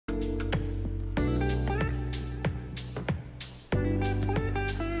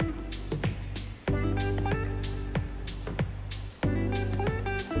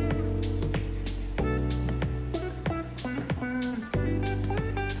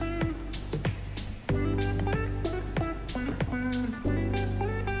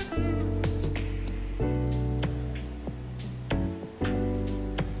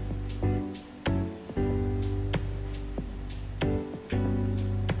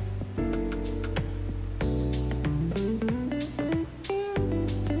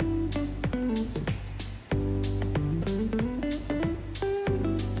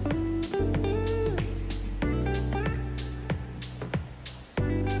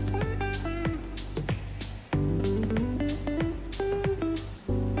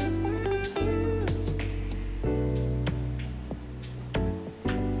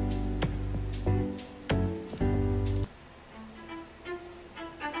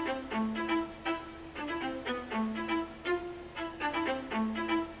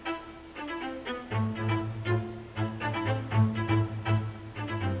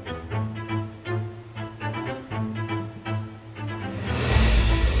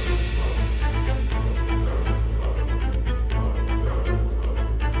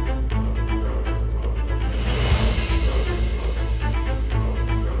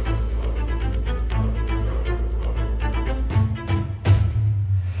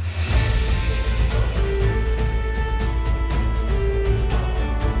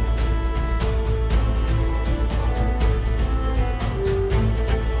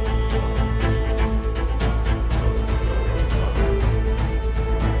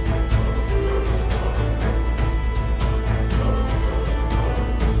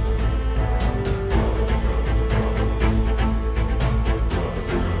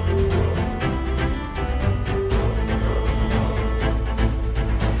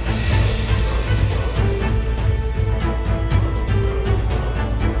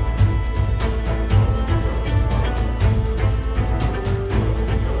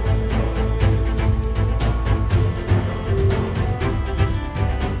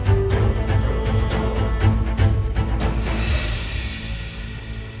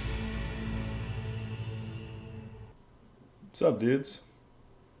up, dudes?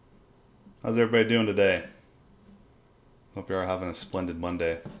 How's everybody doing today? Hope you are having a splendid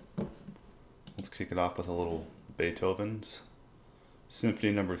Monday. Let's kick it off with a little Beethoven's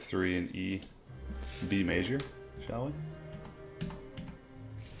Symphony Number 3 in E, B major, shall we?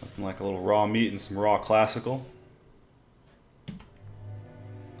 Nothing like a little raw meat and some raw classical.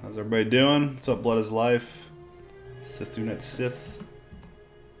 How's everybody doing? What's up, Blood is Life? Sith through net Sith.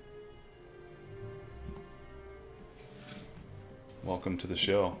 Welcome to the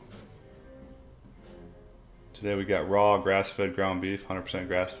show. Today we got raw grass-fed ground beef, 100%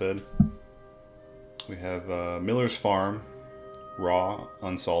 grass-fed. We have Miller's Farm, raw,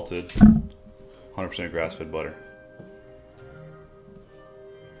 unsalted, 100% grass-fed butter.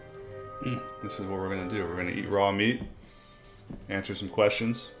 This is what we're going to do. We're going to eat raw meat, answer some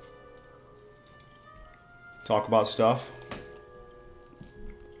questions, talk about stuff,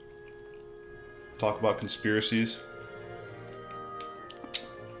 talk about conspiracies.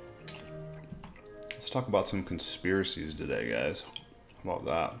 Let's talk about some conspiracies today, guys. How about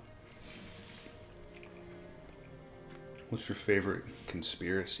that? What's your favorite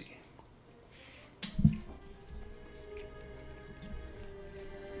conspiracy?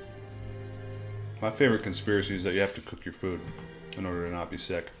 My favorite conspiracy is that you have to cook your food in order to not be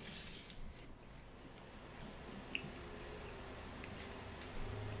sick.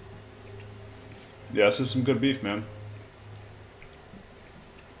 Yeah, this is some good beef, man.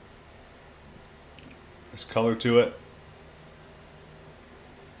 Nice color to it.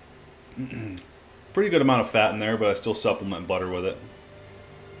 Pretty good amount of fat in there, but I still supplement butter with it,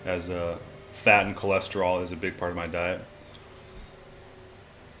 as fat and cholesterol is a big part of my diet.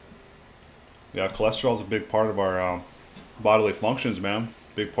 Yeah, cholesterol is a big part of our bodily functions, man.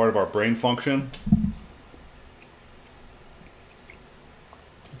 Big part of our brain function.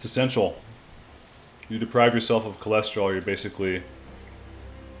 It's essential. You deprive yourself of cholesterol, you're basically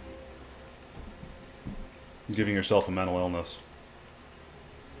giving yourself a mental illness.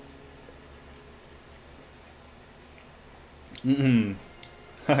 You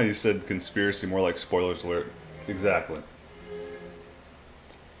said conspiracy, more like spoilers alert. Exactly.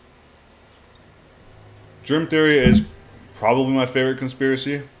 Germ theory is probably my favorite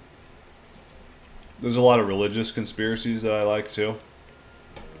conspiracy. There's a lot of religious conspiracies that I like too.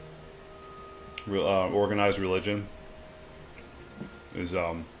 Organized religion is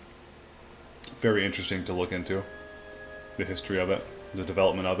very interesting to look into. The history of it, the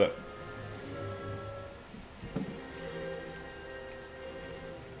development of it.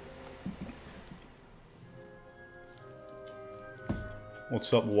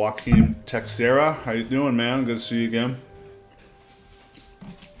 What's up, Joaquin Texera? How you doing, man? Good to see you again.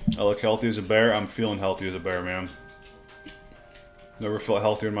 I look healthy as a bear. I'm feeling healthy as a bear, man. Never felt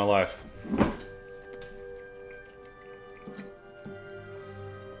healthier in my life.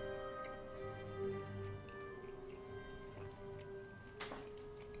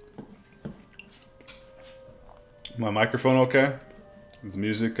 My microphone okay? Is the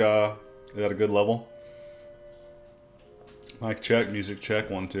music at a good level? Mic check, music check,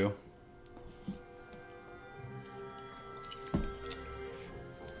 1, 2.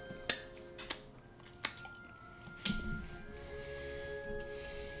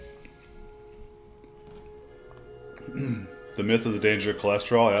 The myth of the danger of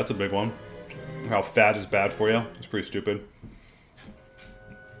cholesterol, yeah, that's a big one. How fat is bad for you. It's pretty stupid.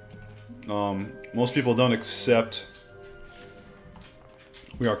 Most people don't accept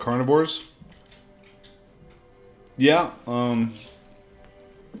we are carnivores. Yeah, a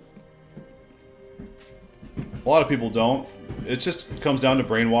lot of people don't. It just comes down to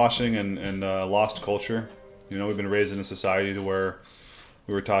brainwashing and lost culture. You know, we've been raised in a society to where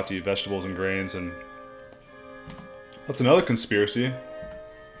we were taught to eat vegetables and grains, and that's another conspiracy.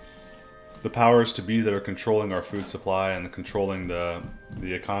 The powers to be that are controlling our food supply and controlling the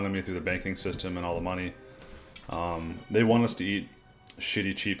economy through the banking system and all the money. They want us to eat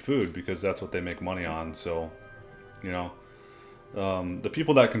shitty, cheap food because that's what they make money on. So, you know, the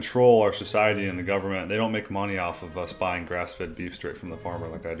people that control our society and the government, they don't make money off of us buying grass-fed beef straight from the farmer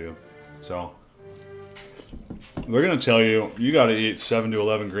like I do. So they're going to tell you, you got to eat 7 to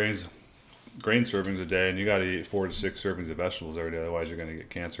 11 grain servings a day, and you got to eat 4 to 6 servings of vegetables every day, otherwise you're going to get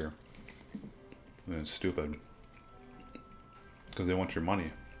cancer. And it's stupid. Because they want your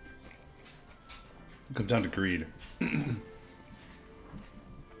money. It comes down to greed.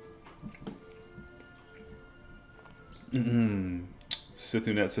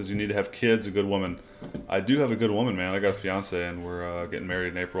 Sithunet says you need to have kids, a good woman. I do have a good woman, man. I got a fiance, and we're getting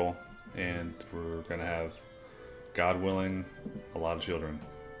married in April, and we're gonna have, God willing, a lot of children.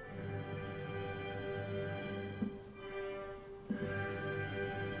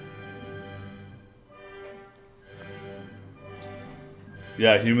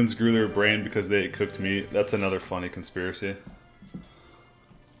 Yeah, humans grew their brain because they ate cooked meat. That's another funny conspiracy.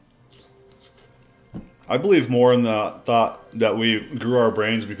 I believe more in the thought that we grew our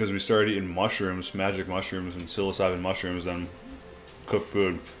brains because we started eating mushrooms, magic mushrooms and psilocybin mushrooms than cooked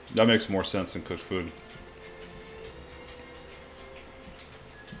food. That makes more sense than cooked food.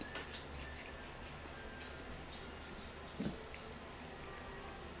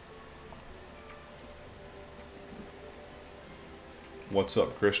 What's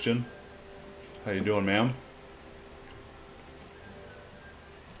up, Christian? How you doing, ma'am?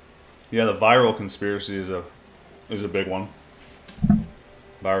 Yeah, the viral conspiracy is a big one.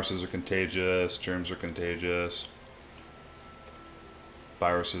 Viruses are contagious, germs are contagious.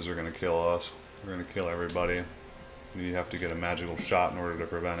 Viruses are gonna kill us. We're gonna kill everybody. You have to get a magical shot in order to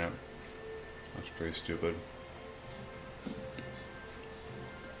prevent it. That's pretty stupid.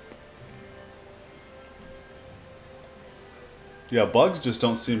 Yeah, bugs just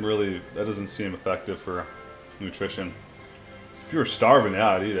don't seem really, that doesn't seem effective for nutrition. If you were starving,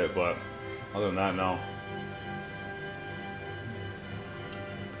 yeah, I'd eat it, but other than that, no.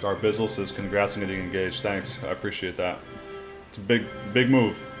 Our Bizzle says, congrats on getting engaged. Thanks, I appreciate that. It's a big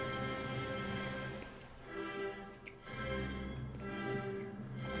move.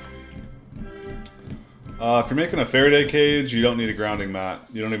 If you're making a Faraday cage, you don't need a grounding mat.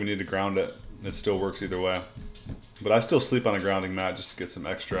 You don't even need to ground it. It still works either way. But I still sleep on a grounding mat just to get some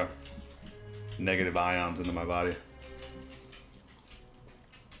extra negative ions into my body.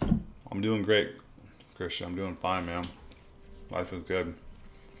 I'm doing great, Christian. I'm doing fine, man. Life is good.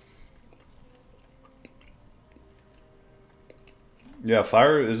 Yeah,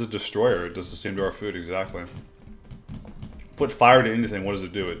 fire is a destroyer. It does the same to our food, exactly. Put fire to anything, what does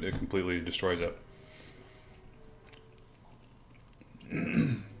it do? It completely destroys it.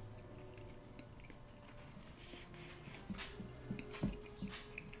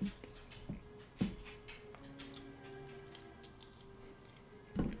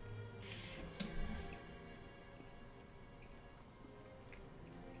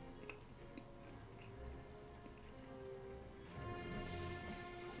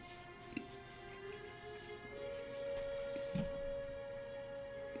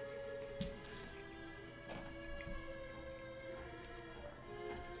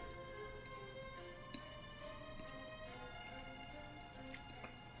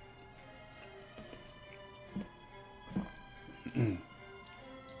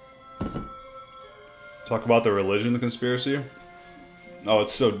 Talk about the religion, the conspiracy. Oh,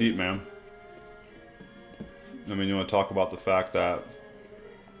 it's so deep, man. I mean, you want to talk about the fact that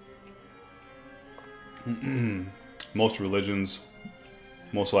most religions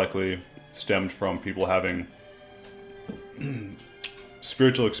most likely stemmed from people having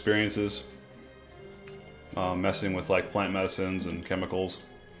spiritual experiences, messing with like plant medicines and chemicals,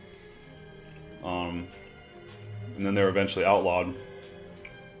 and then they were eventually outlawed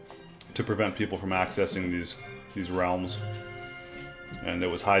to prevent people from accessing these realms, and it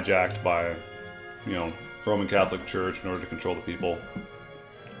was hijacked by, you know, Roman Catholic Church in order to control the people.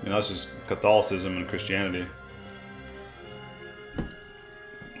 I mean, that's just Catholicism and Christianity.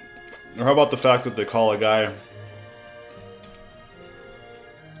 Or how about the fact that they call a guy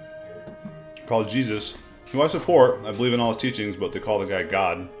called Jesus, who I support, I believe in all his teachings, but they call the guy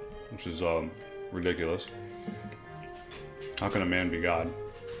God, which is ridiculous. How can a man be God?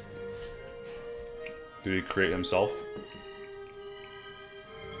 Did he create himself?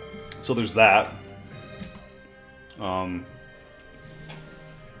 So there's that. They're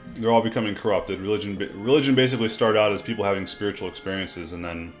all becoming corrupted. Religion basically started out as people having spiritual experiences, and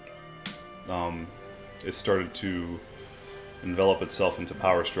then it started to envelop itself into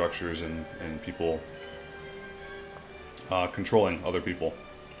power structures and people controlling other people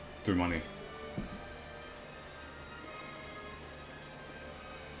through money.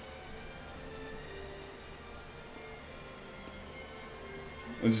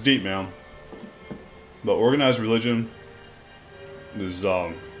 It's deep, man. But organized religion is,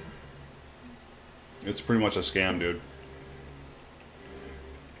 it's pretty much a scam, dude.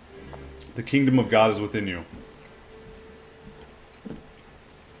 The kingdom of God is within you.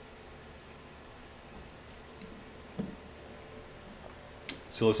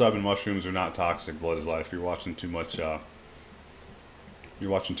 Psilocybin mushrooms are not toxic. Blood is life. You're watching too much, you're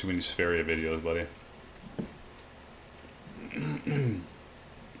watching too many Spheria videos, buddy.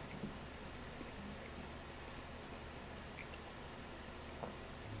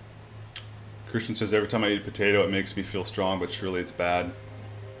 Christian says, every time I eat a potato, it makes me feel strong, but surely it's bad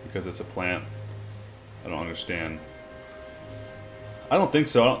because it's a plant. I don't understand. I don't think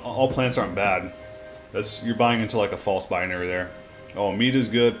so. All plants aren't bad. You're buying into like a false binary there. Oh, meat is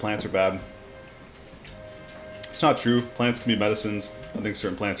good, plants are bad. It's not true. Plants can be medicines. I think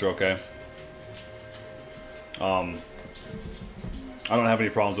certain plants are okay. I don't have any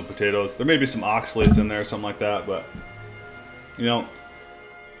problems with potatoes. There may be some oxalates in there or something like that, but, you know,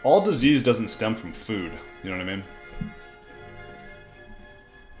 all disease doesn't stem from food. You know what I mean?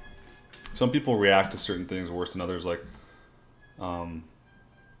 Some people react to certain things worse than others. Like,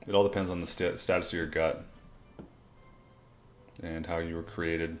 it all depends on the status of your gut and how you were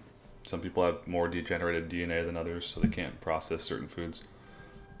created. Some people have more degenerated DNA than others, so they can't process certain foods.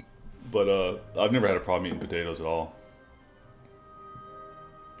 But I've never had a problem eating potatoes at all.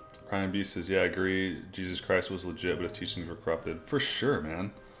 Ryan B says, yeah, I agree. Jesus Christ was legit, but his teachings were corrupted. For sure,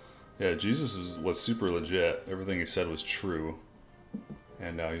 man. Yeah, Jesus was super legit. Everything he said was true.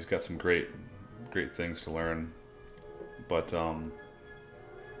 And he's got some great things to learn. But,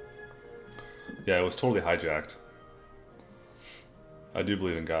 yeah, it was totally hijacked. I do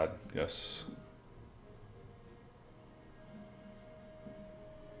believe in God, yes.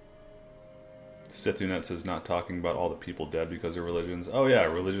 Sithunet says, not talking about all the people dead because of religions. Oh yeah,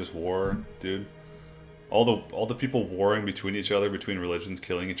 religious war, dude. All the people warring between each other, between religions,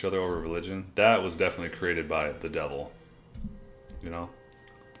 killing each other over religion, that was definitely created by the devil. You know?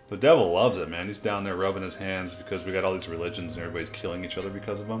 The devil loves it, man. He's down there rubbing his hands because we got all these religions and everybody's killing each other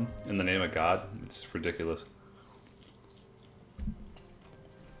because of them in the name of God. It's ridiculous.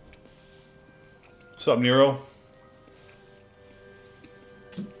 What's up, Nero?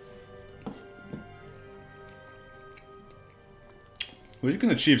 Well, you can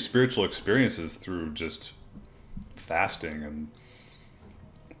achieve spiritual experiences through just fasting and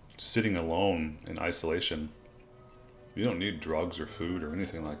sitting alone in isolation. You don't need drugs or food or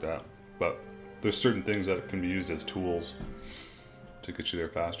anything like that. But there's certain things that can be used as tools to get you there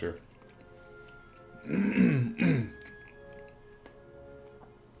faster.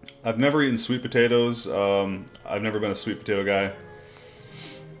 I've never eaten sweet potatoes. I've never been a sweet potato guy.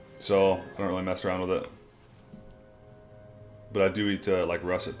 So I don't really mess around with it. But I do eat like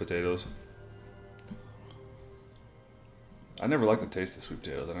russet potatoes. I never liked the taste of sweet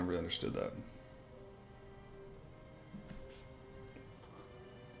potatoes. I never really understood that.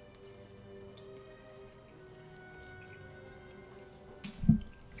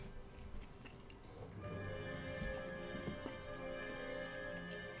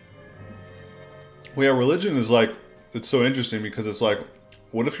 Well, yeah, religion is like, it's so interesting because it's like,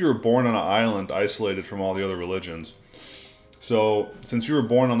 what if you were born on an island isolated from all the other religions? So, since you were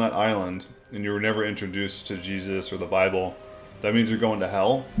born on that island and you were never introduced to Jesus or the Bible, that means you're going to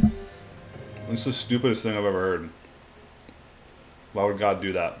hell? It's the stupidest thing I've ever heard. Why would God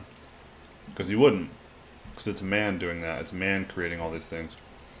do that? Because he wouldn't. Because it's man doing that. It's man creating all these things.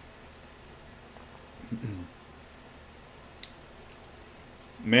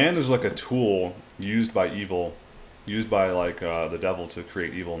 Man is like a tool used by evil, used by like the devil to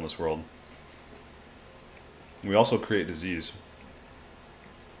create evil in this world. We also create disease.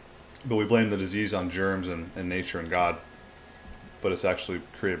 But we blame the disease on germs and nature and God. But it's actually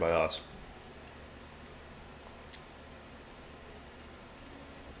created by us.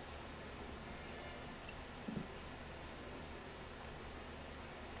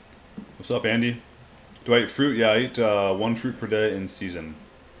 What's up, Andy? Do I eat fruit? Yeah, I eat 1 fruit per day in season.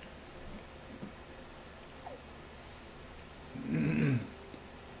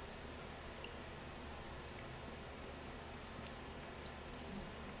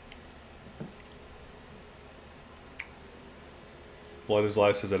 Blood is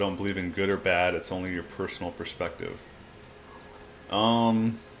Life says, I don't believe in good or bad, it's only your personal perspective. I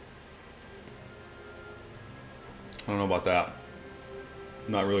don't know about that.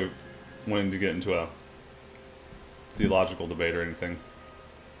 I'm not really wanting to get into a theological debate or anything.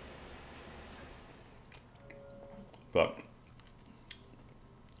 But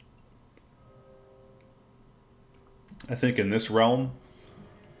I think in this realm,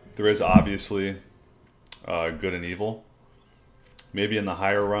 there is obviously good and evil. Maybe in the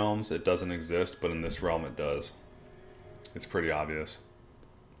higher realms it doesn't exist, but in this realm it does. It's pretty obvious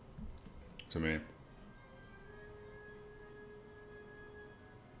to me.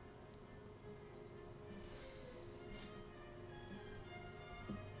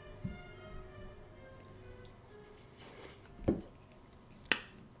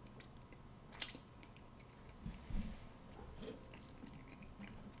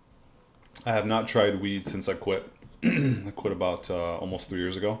 I have not tried weed since I quit. I quit about almost 3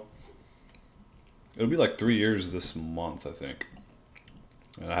 years ago. It'll be like 3 years this month, I think.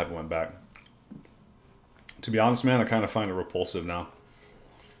 And I haven't went back. To be honest, man, I kind of find it repulsive now.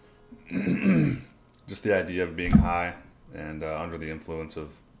 Just the idea of being high and under the influence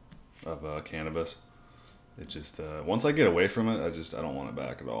of cannabis. It just once I get away from it, I don't want it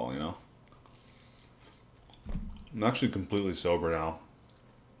back at all. You know. I'm actually completely sober now.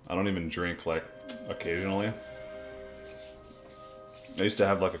 I don't even drink like occasionally. I used to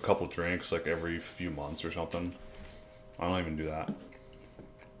have like a couple drinks like every few months or something. I don't even do that.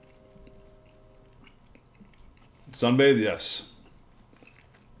 Sunbathe, yes.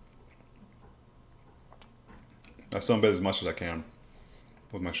 I sunbathe as much as I can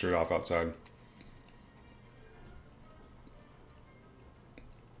with my shirt off outside.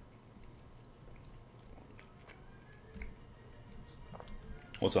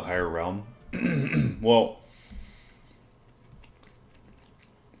 What's a higher realm? Well,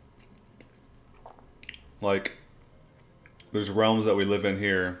 like, there's realms that we live in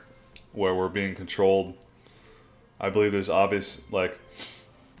here where we're being controlled. I believe there's obvious, like,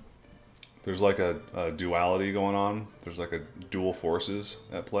 there's like a duality going on. There's like a dual forces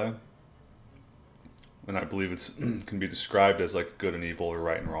at play. And I believe it's can be described as like good and evil or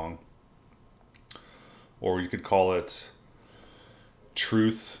right and wrong. Or you could call it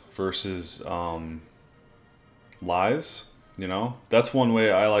truth versus lies, you know? That's one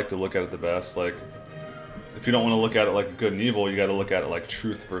way I like to look at it the best. Like, if you don't want to look at it like good and evil, you got to look at it like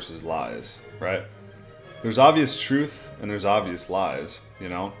truth versus lies, right? There's obvious truth and there's obvious lies, you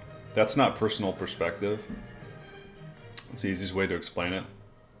know? That's not personal perspective. It's the easiest way to explain it.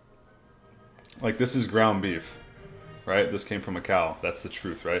 Like, this is ground beef, right? This came from a cow. That's the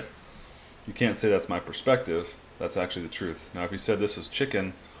truth, right? You can't say that's my perspective. That's actually the truth. Now, if you said this was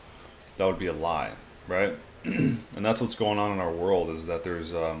chicken, that would be a lie, right? And that's what's going on in our world, is that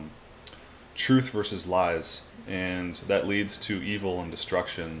there's truth versus lies, and that leads to evil and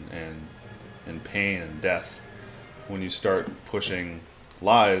destruction and pain and death when you start pushing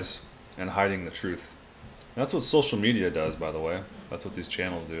lies and hiding the truth. And that's what social media does, by the way. That's what these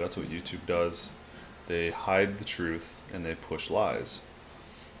channels do. That's what YouTube does. They hide the truth and they push lies.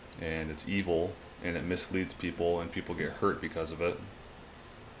 And it's evil, and it misleads people, and people get hurt because of it.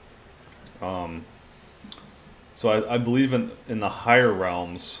 So I believe in the higher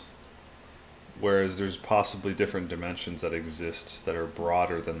realms, whereas there's possibly different dimensions that exist that are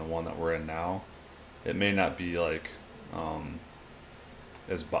broader than the one that we're in now. It may not be like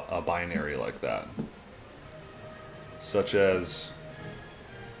as a binary like that. Such as,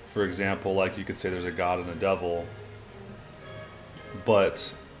 for example, like you could say there's a God and a devil,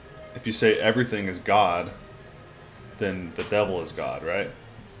 but if you say everything is God, then the devil is God, right?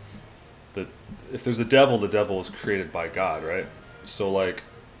 If there's a devil, the devil is created by God, right? So like,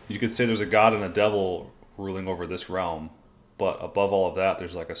 you could say there's a God and a devil ruling over this realm, but above all of that,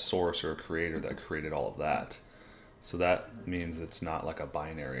 there's like a source or a creator that created all of that. So that means it's not like a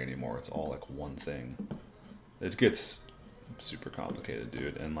binary anymore. It's all like one thing. It gets super complicated,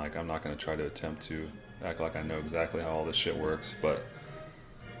 dude. And like, I'm not going to try to attempt to act like I know exactly how all this shit works, but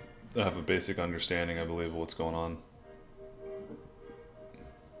I have a basic understanding, I believe, of what's going on.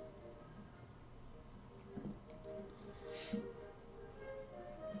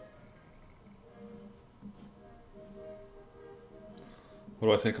 What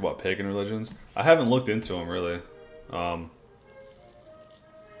do I think about pagan religions? I haven't looked into them, really. I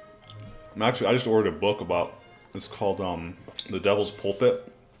just ordered a book about, it's called The Devil's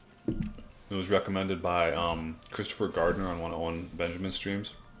Pulpit. It was recommended by Christopher Gardner on 101 Benjamin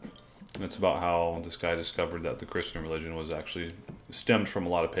streams. And it's about how this guy discovered that the Christian religion was actually stemmed from a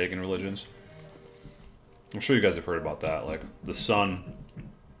lot of pagan religions. I'm sure you guys have heard about that. Like, the Son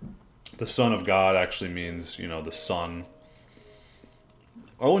of God actually means, you know, the sun.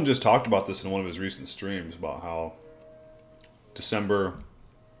 Owen just talked about this in one of his recent streams about how December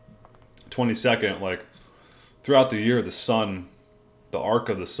 22nd, like, throughout the year, the sun, the arc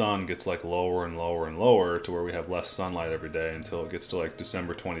of the sun gets like lower and lower and lower to where we have less sunlight every day until it gets to like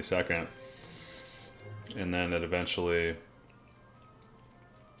December 22nd. And then it eventually,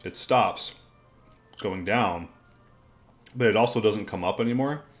 it stops going down, but it also doesn't come up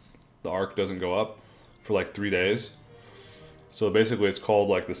anymore. The arc doesn't go up for like 3 days. So basically it's called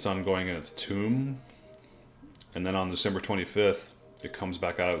like the sun going in its tomb. And then on December 25th, it comes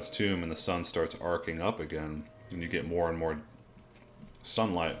back out of its tomb and the sun starts arcing up again. And you get more and more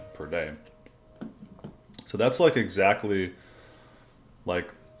sunlight per day. So that's like exactly,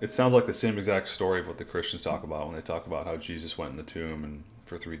 like, it sounds like the same exact story of what the Christians talk about when they talk about how Jesus went in the tomb and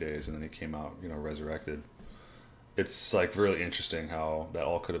for 3 days and then he came out, you know, resurrected. It's like really interesting how that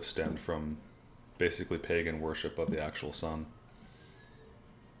all could have stemmed from basically pagan worship of the actual sun.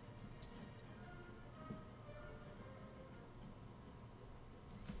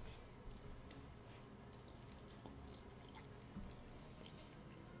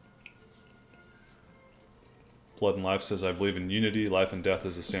 Blood and Life says, I believe in unity. Life and death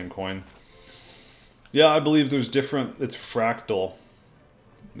is the same coin. Yeah, I believe there's different... It's fractal.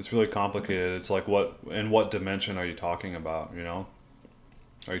 It's really complicated. It's like, in what dimension are you talking about, you know?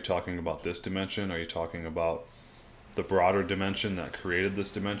 Are you talking about this dimension? Are you talking about the broader dimension that created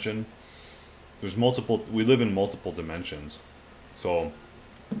this dimension? There's multiple... We live in multiple dimensions. So...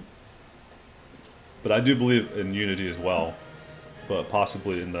 But I do believe in unity as well. But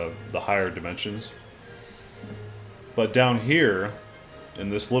possibly in the higher dimensions. But down here, in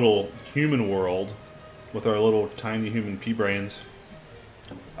this little human world, with our little tiny human pea brains,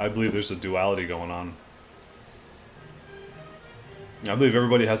 I believe there's a duality going on. I believe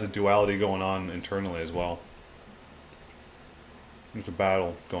everybody has a duality going on internally as well. There's a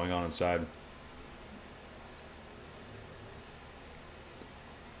battle going on inside.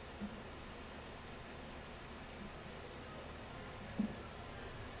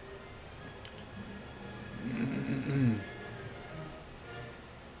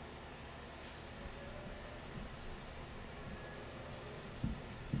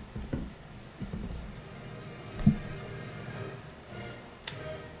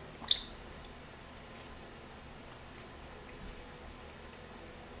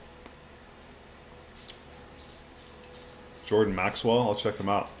 Jordan Maxwell, I'll check him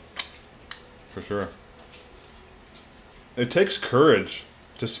out. For sure. It takes courage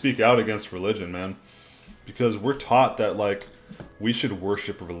to speak out against religion, man. Because we're taught that, like, we should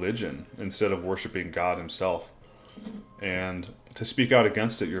worship religion instead of worshiping God himself. And to speak out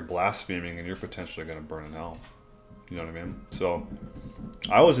against it, you're blaspheming and you're potentially going to burn in hell. You know what I mean? So,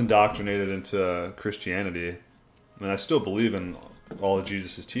 I was indoctrinated into Christianity. And I still believe in all of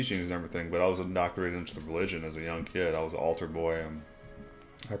Jesus' teachings and everything, but I was indoctrinated into the religion as a young kid. I was an altar boy, and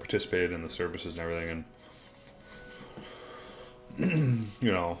I participated in the services and everything, and you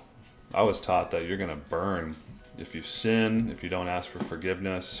know, I was taught that you're gonna burn if you sin, if you don't ask for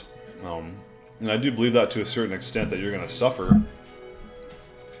forgiveness, and I do believe that to a certain extent, that you're gonna suffer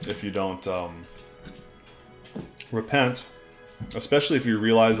if you don't repent, especially if you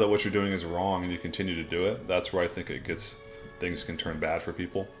realize that what you're doing is wrong and you continue to do it. That's where I think things can turn bad for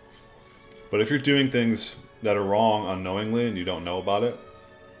people. But if you're doing things that are wrong unknowingly and you don't know about it,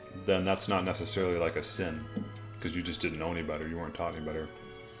 then that's not necessarily like a sin, because you just didn't know any better. You weren't taught any better.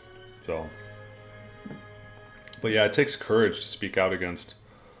 So, but yeah, it takes courage to speak out against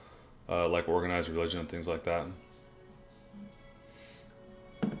like organized religion and things like that.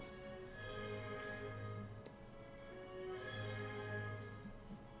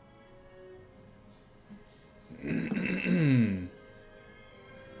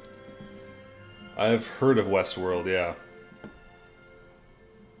 I've heard of Westworld, yeah.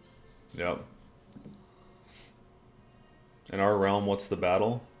 Yep. In our realm, what's the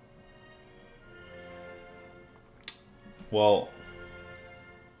battle? Well,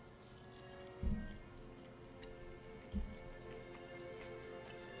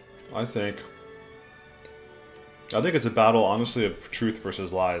 I think it's a battle, honestly, of truth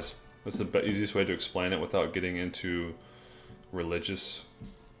versus lies. That's the easiest way to explain it without getting into religious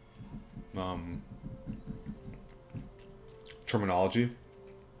terminology.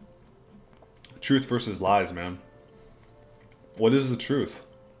 Truth versus lies, man. What is the truth?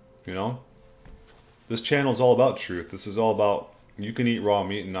 You know? This channel is all about truth. This is all about, you can eat raw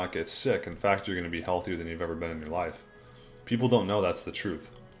meat and not get sick. In fact, you're going to be healthier than you've ever been in your life. People don't know that's the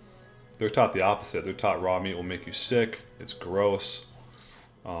truth. They're taught the opposite. They're taught raw meat will make you sick. It's gross.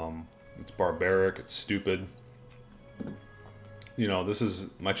 It's barbaric. It's stupid. You know,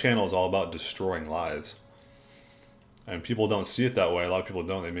 my channel is all about destroying lies. And people don't see it that way. A lot of people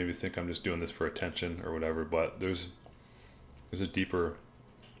don't. They maybe think I'm just doing this for attention or whatever. But there's a deeper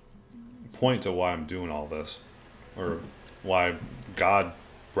point to why I'm doing all this. Or why God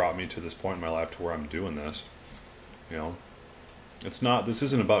brought me to this point in my life to where I'm doing this. You know? This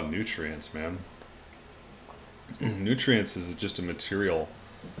isn't about nutrients, man. Nutrients is just a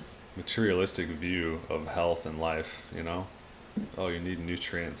materialistic view of health and life, you know? Oh, you need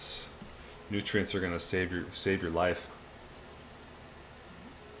nutrients. Nutrients are going to save your life.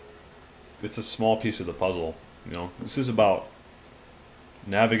 It's a small piece of the puzzle, you know? This is about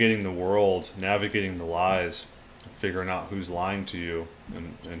navigating the world, navigating the lies, figuring out who's lying to you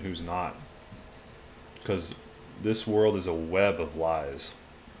and who's not. Because this world is a web of lies.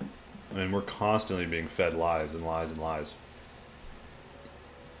 I mean, we're constantly being fed lies and lies and lies.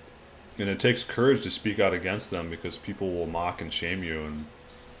 And it takes courage to speak out against them, because people will mock and shame you, and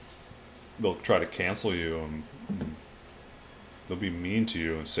they'll try to cancel you, and they'll be mean to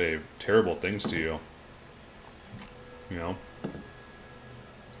you and say terrible things to you. You know?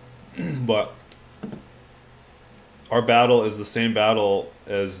 But our battle is the same battle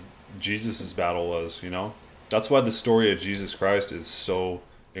as Jesus's battle was, you know? That's why the story of Jesus Christ is so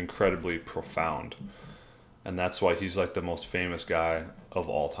incredibly profound. And that's why he's like the most famous guy of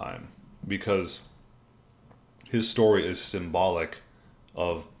all time. Because his story is symbolic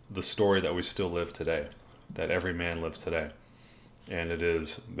of the story that we still live today, that every man lives today. And it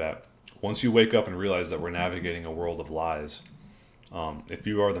is that once you wake up and realize that we're navigating a world of lies, if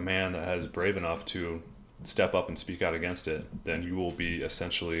you are the man that is brave enough to step up and speak out against it, then you will be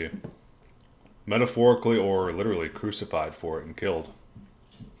essentially metaphorically or literally crucified for it and killed.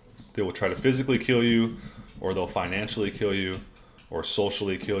 They will try to physically kill you, or they'll financially kill you, or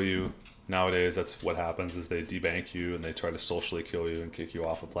socially kill you. Nowadays, that's what happens, is they debank you and they try to socially kill you and kick you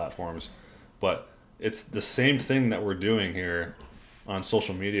off of platforms. But it's the same thing that we're doing here on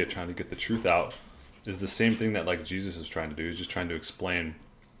social media, trying to get the truth out, is the same thing that like Jesus is trying to do. He's just trying to explain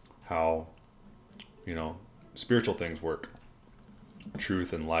how, you know, spiritual things work.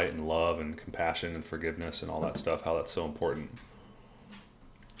 Truth and light and love and compassion and forgiveness and all that stuff, how that's so important.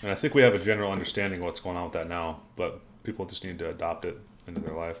 And I think we have a general understanding of what's going on with that now, but people just need to adopt it into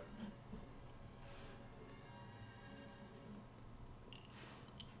their life.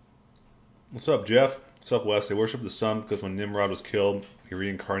 What's up, Jeff? What's up, Wes? They worship the sun because when Nimrod was killed, he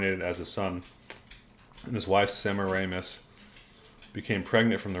reincarnated as a sun. And his wife, Semiramis, became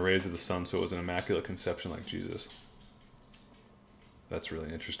pregnant from the rays of the sun, so it was an immaculate conception like Jesus. That's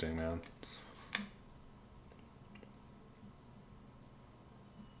really interesting, man.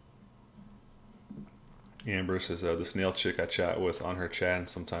 Amber says, the snail chick I chat with on her chat and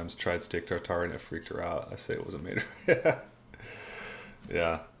sometimes tried steak tartare and it freaked her out. I say it wasn't made her.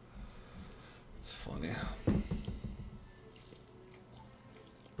 Yeah. It's funny.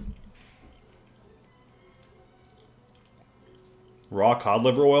 Raw cod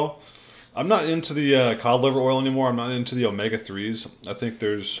liver oil. I'm not into the cod liver oil anymore. I'm not into the omega-3s. I think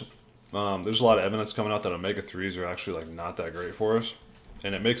there's a lot of evidence coming out that omega-3s are actually like not that great for us.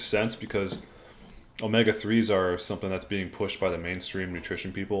 And it makes sense because omega-3s are something that's being pushed by the mainstream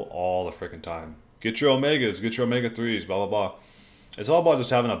nutrition people all the freaking time. Get your omegas, get your omega-3s, blah, blah, blah. It's all about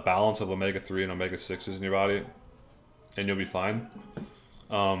just having a balance of omega-3 and omega-6s in your body, and you'll be fine.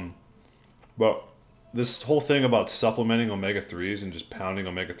 But this whole thing about supplementing omega-3s and just pounding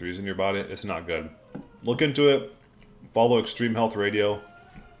omega-3s in your body, it's not good. Look into it. Follow Extreme Health Radio,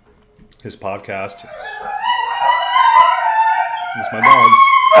 his podcast. It's my dog.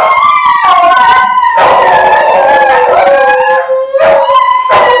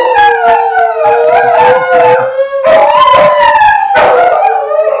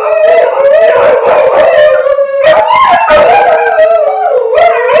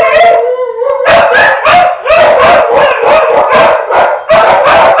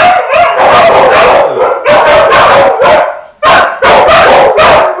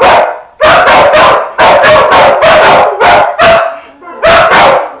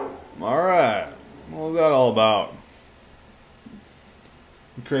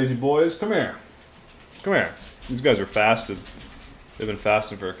 Crazy boys, come here. Come here. These guys are fasted. They've been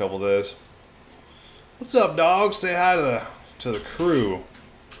fasting for a couple days. What's up, dogs? Say hi to the crew.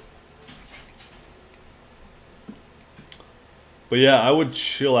 But yeah, I would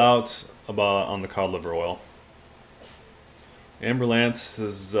chill out on the cod liver oil. Amber Lance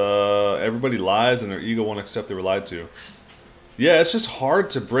says everybody lies and their ego won't accept they were lied to. Yeah, it's just hard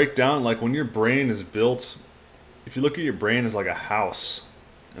to break down. Like when your brain is built, if you look at your brain as like a house,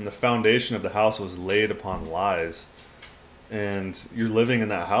 and the foundation of the house was laid upon lies, and you're living in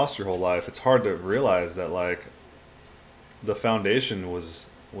that house your whole life, it's hard to realize that like the foundation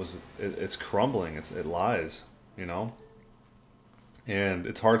it's crumbling, it lies, you know. And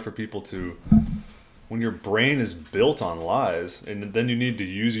it's hard for people to, when your brain is built on lies, and then you need to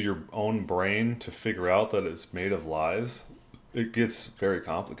use your own brain to figure out that it's made of lies, it gets very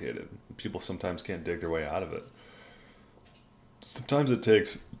complicated. People sometimes can't dig their way out of it. Sometimes it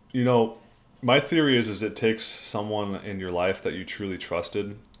takes, you know, my theory is it takes someone in your life that you truly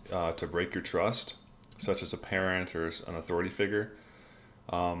trusted to break your trust, such as a parent or an authority figure,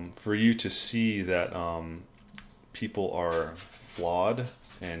 for you to see that people are flawed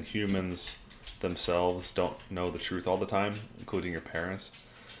and humans themselves don't know the truth all the time, including your parents.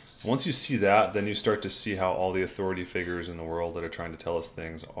 Once you see that, then you start to see how all the authority figures in the world that are trying to tell us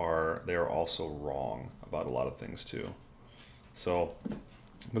things they are also wrong about a lot of things too. So,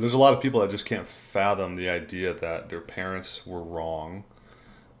 but there's a lot of people that just can't fathom the idea that their parents were wrong,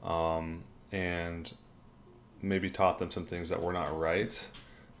 and maybe taught them some things that were not right,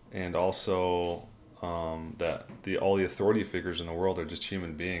 and also that all the authority figures in the world are just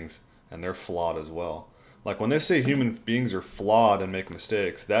human beings and they're flawed as well. Like when they say human beings are flawed and make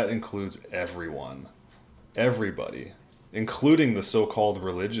mistakes, that includes everyone. Everybody. Including the so-called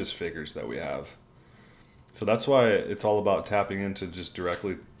religious figures that we have. So that's why it's all about tapping into just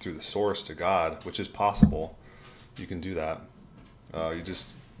directly through the source to God, which is possible. You can do that.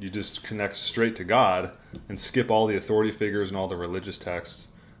 You just connect straight to God and skip all the authority figures and all the religious texts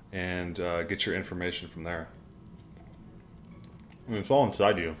and get your information from there. I mean, it's all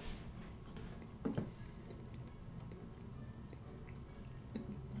inside you.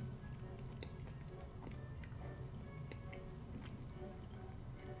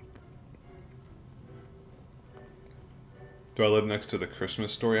 Do I live next to the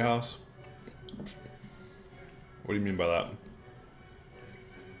Christmas Story house? What do you mean by that?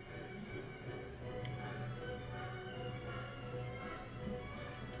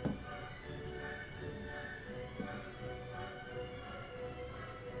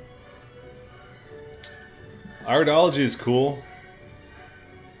 Iridology is cool.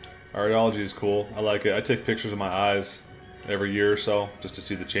 Iridology is cool. I like it. I take pictures of my eyes every year or so just to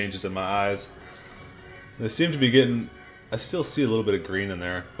see the changes in my eyes. They seem to be getting... I still see a little bit of green in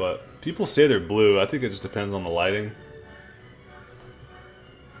there, but people say they're blue. I think it just depends on the lighting.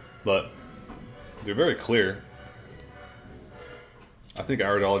 But they're very clear. I think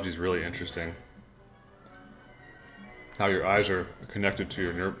iridology is really interesting. How your eyes are connected to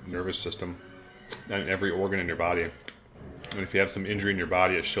your nervous system and every organ in your body. And if you have some injury in your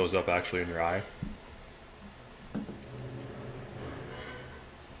body, it shows up actually in your eye.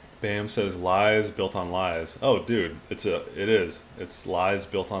 Bam says lies built on lies. Oh, dude, it is. It's lies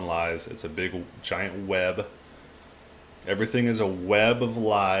built on lies. It's a big, giant web. Everything is a web of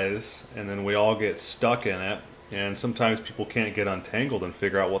lies, and then we all get stuck in it. And sometimes people can't get untangled and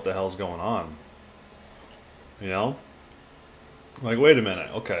figure out what the hell's going on. You know? Like, wait a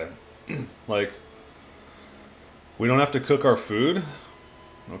minute. Okay. Like, we don't have to cook our food?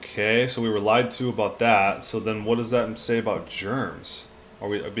 Okay, so we were lied to about that. So then what does that say about germs? Are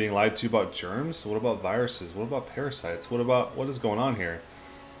we being lied to about germs? What about viruses? What about parasites? What is going on here?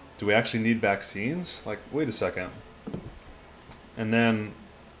 Do we actually need vaccines? Like, wait a second. And then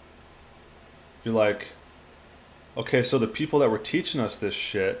you're like, okay, so the people that were teaching us this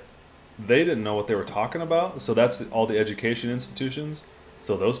shit, they didn't know what they were talking about? So that's all the education institutions?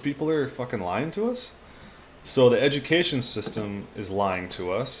 So those people are fucking lying to us? So the education system is lying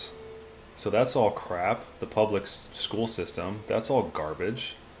to us. So that's all crap. The public school system, that's all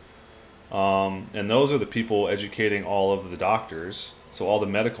garbage. And those are the people educating all of the doctors. So all the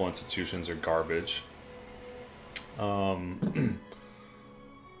medical institutions are garbage. And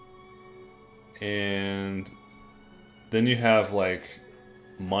then you have like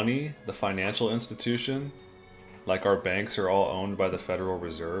money, the financial institution. Like our banks are all owned by the Federal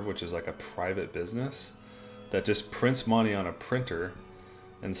Reserve, which is like a private business that just prints money on a printer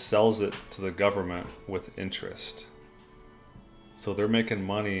and sells it to the government with interest. So they're making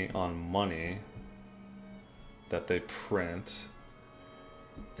money on money that they print,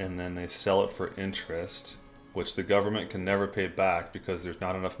 and then they sell it for interest, which the government can never pay back because there's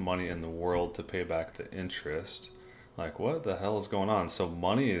not enough money in the world to pay back the interest. Like, what the hell is going on? So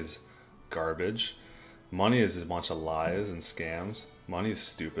money is garbage. Money is a bunch of lies and scams. Money is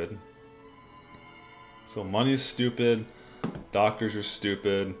stupid. So money's stupid. Doctors are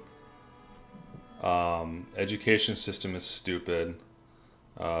stupid. Education system is stupid.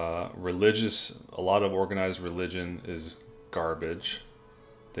 A lot of organized religion is garbage.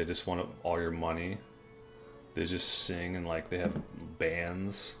 They just want all your money. They just sing and like they have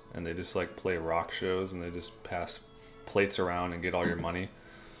bands and they just like play rock shows and they just pass plates around and get all your money.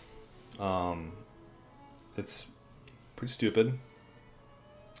 It's pretty stupid.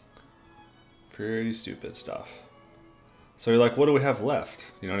 Pretty stupid stuff. So you're like, what do we have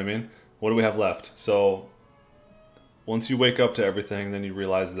left? You know what I mean? What do we have left? So once you wake up to everything, then you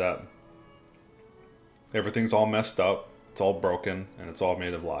realize that everything's all messed up, it's all broken, and it's all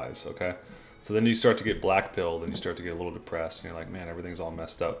made of lies, okay? So then you start to get black-pilled and you start to get a little depressed and you're like, man, everything's all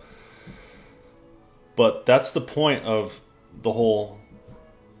messed up. But that's the point of the whole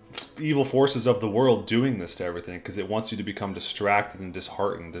evil forces of the world doing this to everything, because it wants you to become distracted and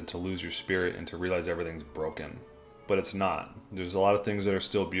disheartened and to lose your spirit and to realize everything's broken. But it's not. There's a lot of things that are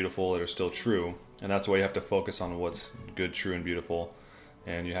still beautiful, that are still true, and that's why you have to focus on what's good, true, and beautiful.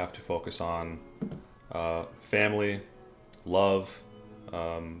 And you have to focus on family, love,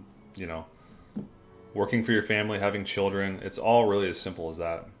 you know, working for your family, having children. It's all really as simple as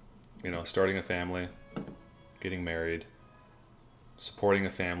that. You know, starting a family, getting married, supporting a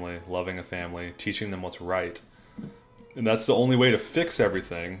family, loving a family, teaching them what's right. And that's the only way to fix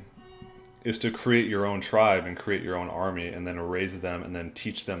everything. is to create your own tribe and create your own army and then raise them and then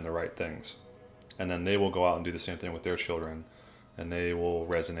teach them the right things. And then they will go out and do the same thing with their children, and they will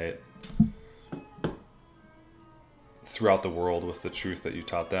resonate throughout the world with the truth that you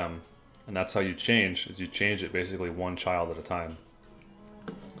taught them. And that's how you change, is you change it basically one child at a time.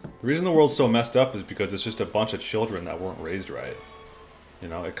 The reason the world's so messed up is because it's just a bunch of children that weren't raised right. You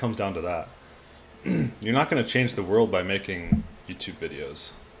know, it comes down to that. You're not going to change the world by making YouTube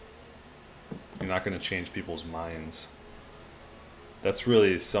videos. You're not going to change people's minds. That's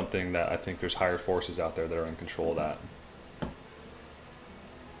really something that I think there's higher forces out there that are in control of that.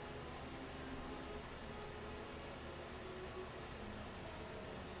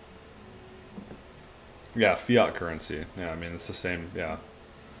 Yeah, fiat currency. Yeah, I mean, it's the same, yeah.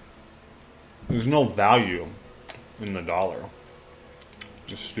 There's no value in the dollar.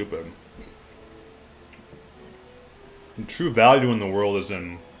 It's stupid. The true value in the world is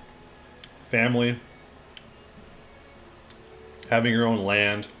in family, having your own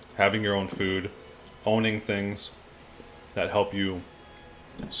land, having your own food, owning things that help you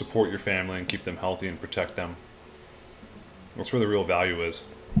support your family and keep them healthy and protect them. That's where the real value is.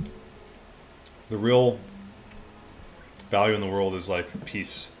 The real value in the world is like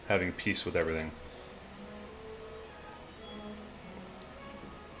peace, having peace with everything.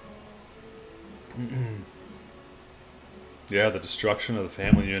 Yeah, the destruction of the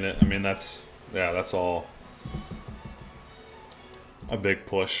family unit. I mean, that's all a big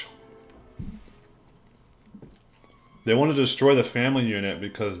push. They want to destroy the family unit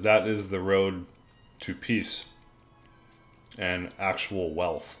because that is the road to peace and actual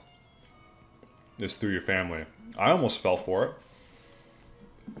wealth, is through your family. I almost fell for it.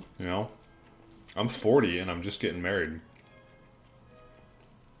 You know, I'm 40 and I'm just getting married.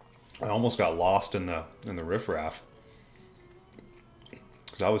 I almost got lost in the riffraff.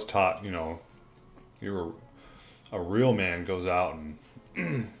 Because I was taught, you know, a real man goes out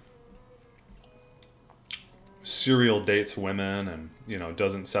and serial dates women and, you know,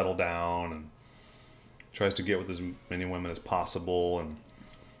 doesn't settle down and tries to get with as many women as possible. And,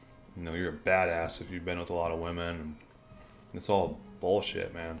 you know, you're a badass if you've been with a lot of women. And it's all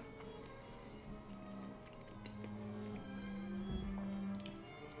bullshit, man.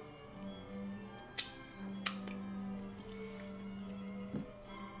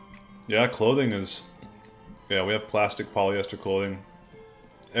 Yeah, clothing is... Yeah, we have plastic polyester clothing.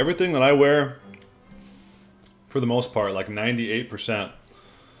 Everything that I wear, for the most part, like 98%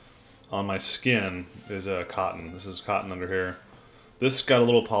 on my skin is cotton. This is cotton under here. This got a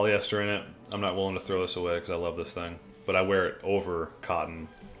little polyester in it. I'm not willing to throw this away because I love this thing. But I wear it over cotton.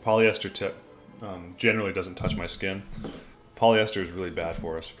 Polyester tip generally doesn't touch my skin. Polyester is really bad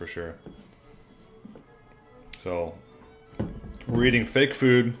for us, for sure. So, we're eating fake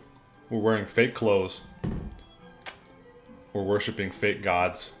food. We're wearing fake clothes. We're worshiping fake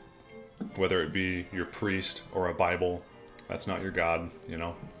gods. Whether it be your priest or a Bible. That's not your God, you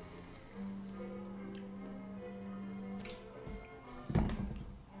know?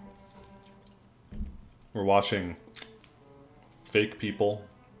 We're watching fake people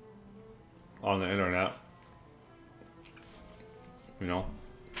on the internet. You know?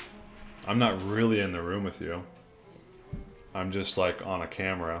 I'm not really in the room with you. I'm just like on a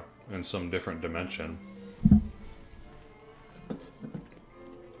camera in some different dimension.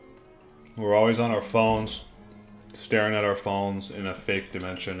 We're always on our phones, staring at our phones in a fake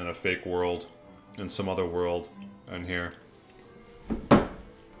dimension, in a fake world, in some other world, and here.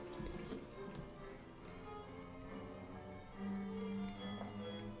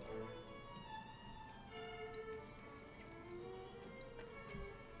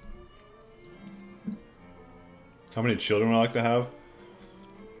 How many children would I like to have?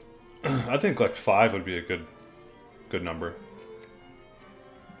 I think like 5 would be a good number.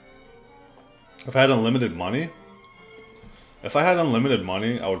 If I had unlimited money,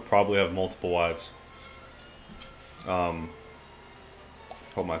 I would probably have multiple wives. Hope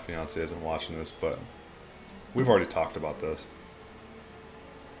my fiance isn't watching this, but we've already talked about this.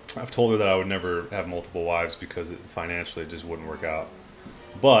 I've told her that I would never have multiple wives because it financially just wouldn't work out.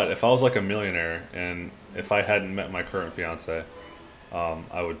 But if I was like a millionaire and if I hadn't met my current fiance,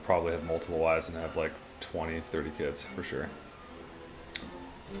 I would probably have multiple wives and have like 20, 30 kids for sure.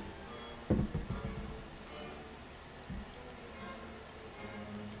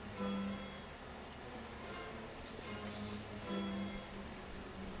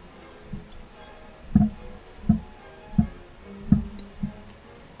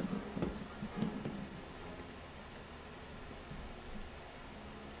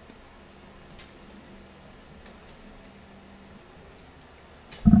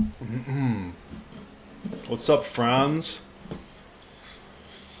 What's up, Franz?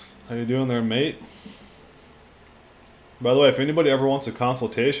 How you doing there, mate? By the way, if anybody ever wants a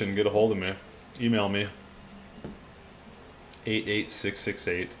consultation, get a hold of me. Email me.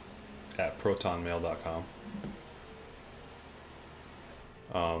 88668 at protonmail.com.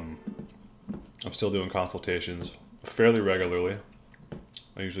 I'm still doing consultations fairly regularly.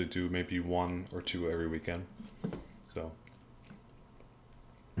 I usually do maybe 1 or 2 every weekend. So.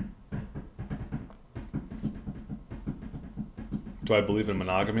 Do I believe in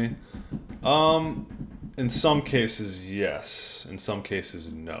monogamy? In some cases, yes. In some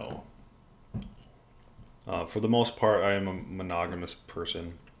cases, no. For the most part, I am a monogamous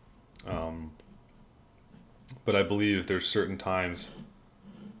person. But I believe there's certain times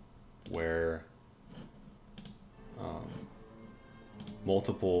where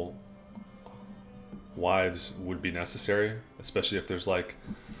multiple wives would be necessary, especially if there's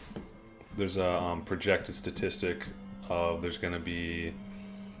a projected statistic of there's going to be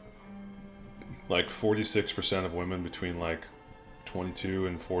like 46% of women between like 22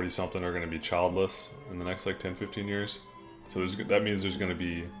 and 40 something are going to be childless in the next like 10-15 years. So that means there's going to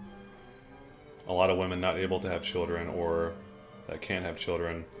be a lot of women not able to have children or that can't have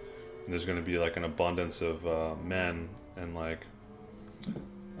children, and there's going to be like an abundance of men, and like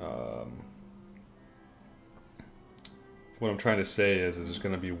what I'm trying to say is there's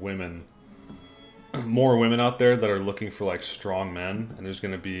going to be more women out there that are looking for like strong men, and there's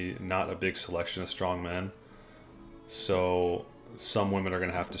going to be not a big selection of strong men. So some women are going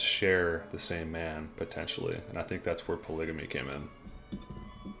to have to share the same man potentially, and I think that's where polygamy came in.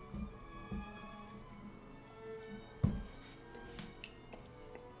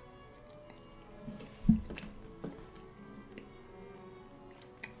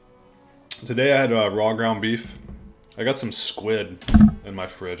 Today I had raw ground beef. I got some squid in my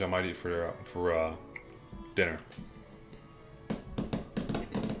fridge. I might eat for dinner.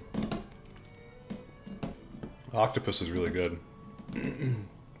 Octopus is really good.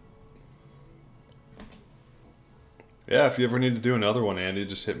 Yeah, if you ever need to do another one, Andy,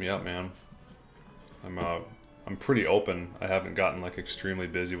 just hit me up, man. I'm pretty open. I haven't gotten like extremely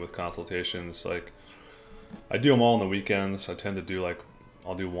busy with consultations. Like, I do them all on the weekends. I tend to do like,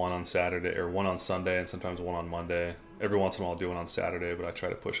 I'll do one on Saturday or one on Sunday and sometimes one on Monday. Every once in a while I'll do one on Saturday, but I try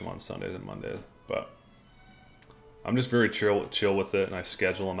to push them on Sundays and Mondays. But I'm just very chill with it, and I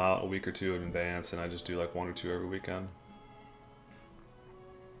schedule them out a week or 2 in advance, and I just do like 1 or 2 every weekend.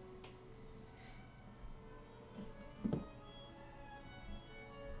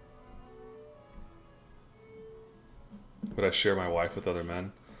 Would I share my wife with other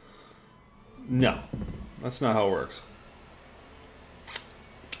men? No, that's not how it works.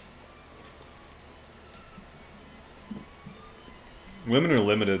 Women are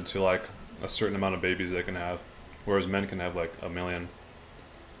limited to like a certain amount of babies they can have, whereas men can have like 1 million.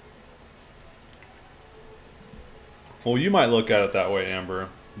 Well, you might look at it that way, Amber,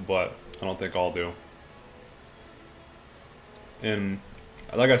 but I don't think all do. And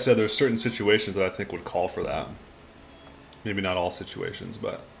like I said, there's certain situations that I think would call for that. Maybe not all situations,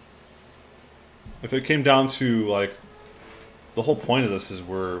 but if it came down to like, the whole point of this is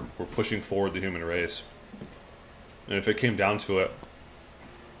we're pushing forward the human race. And if it came down to it,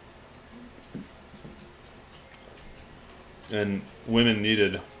 and women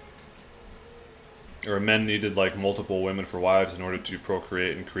needed, or men needed like multiple women for wives in order to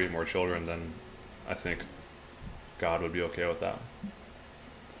procreate and create more children, then I think God would be okay with that.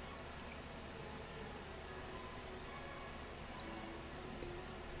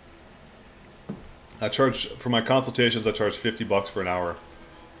 I charge, for my consultations, I charge $50 for an hour,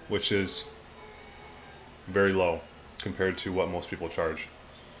 which is very low compared to what most people charge.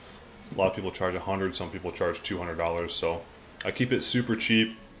 A lot of people charge $100, some people charge $200, so I keep it super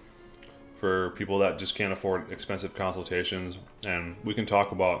cheap for people that just can't afford expensive consultations, and we can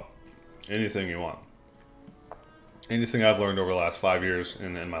talk about anything you want. Anything I've learned over the last 5 years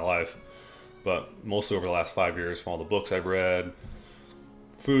in my life, but mostly over the last 5 years from all the books I've read,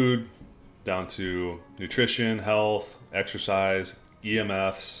 food, down to nutrition, health, exercise,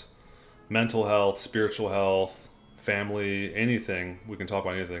 EMFs, mental health, spiritual health, family, anything. We can talk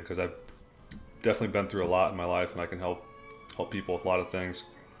about anything because I've definitely been through a lot in my life, and I can help people with a lot of things.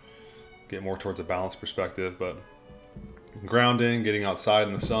 Get more towards a balanced perspective, but grounding, getting outside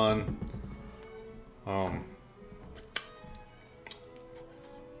in the sun, a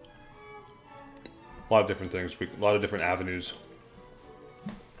lot of different things, a lot of different avenues.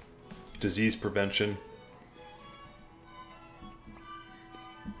 Disease prevention.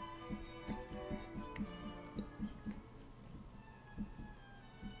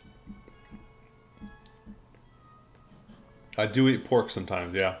 I do eat pork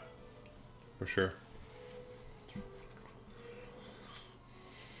sometimes, yeah. For sure.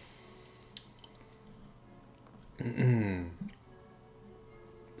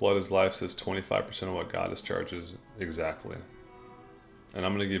 Blood is Life says 25% of what Goddess charges. Exactly. And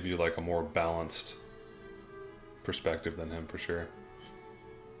I'm going to give you like a more balanced perspective than him for sure.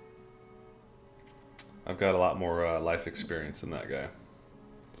 I've got a lot more life experience than that guy.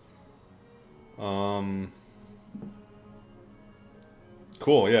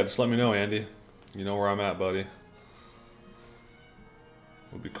 Cool, yeah, just let me know, Andy. You know where I'm at, buddy.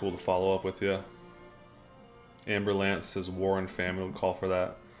 Would be cool to follow up with you. Amber Lance says war and famine would call for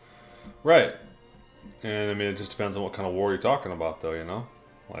that. Right. And I mean, it just depends on what kind of war you're talking about, though, you know?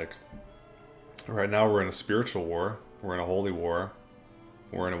 Like, right now we're in a spiritual war. We're in a holy war.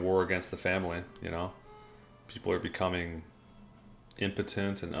 We're in a war against the family, you know? People are becoming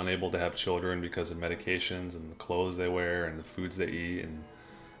impotent and unable to have children because of medications and the clothes they wear and the foods they eat, and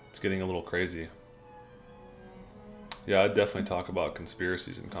it's getting a little crazy. Yeah, I'd definitely talk about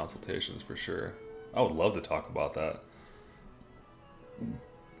conspiracies and consultations for sure. I would love to talk about that. I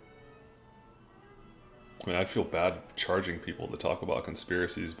mean, I'd feel bad charging people to talk about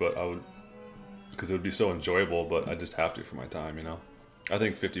conspiracies, but I would, because it would be so enjoyable, but I just have to for my time, you know? I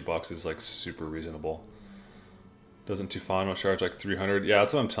think $50 is like super reasonable. Doesn't Tufano charge like 300? Yeah,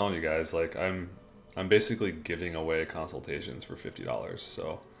 that's what I'm telling you guys. Like, I'm basically giving away consultations for $50.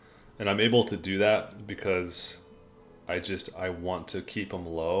 So, and I'm able to do that because I want to keep them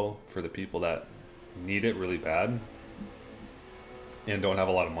low for the people that need it really bad and don't have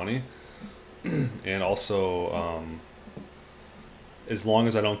a lot of money. And also, as long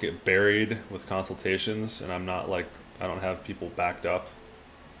as I don't get buried with consultations and I'm not like, I don't have people backed up,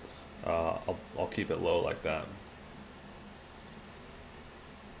 I'll keep it low like that.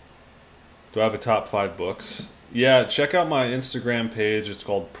 Do I have a top 5 books? Yeah, check out my Instagram page. It's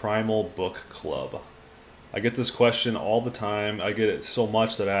called Primal Book Club. I get this question all the time. I get it so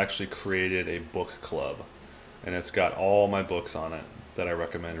much that I actually created a book club. And it's got all my books on it that I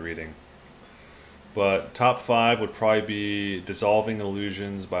recommend reading. But top 5 would probably be Dissolving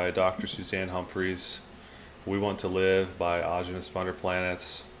Illusions by Dr. Suzanne Humphries, We Want to Live by Ajanas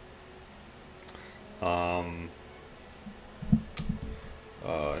Thunderplanets,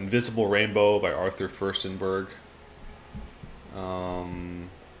 Invisible Rainbow by Arthur Furstenberg.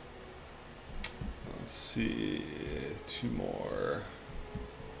 Let's see, 2 more.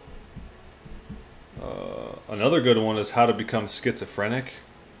 Another good one is How to Become Schizophrenic.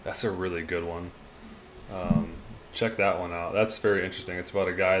 That's a really good one. Check that one out. That's very interesting. It's about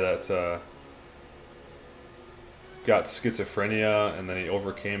a guy that got schizophrenia and then he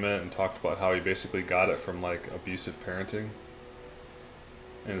overcame it and talked about how he basically got it from like abusive parenting.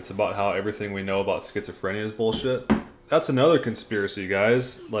 And it's about how everything we know about schizophrenia is bullshit. That's another conspiracy,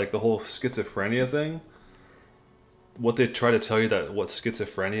 guys. Like the whole schizophrenia thing. What they try to tell you that what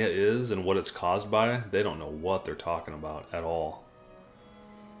schizophrenia is and what it's caused by, they don't know what they're talking about at all.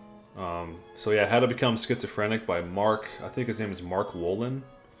 So yeah, How to Become Schizophrenic by Mark, I think his name is Mark Wolynn.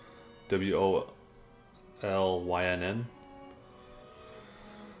 W-O-L-Y-N-N.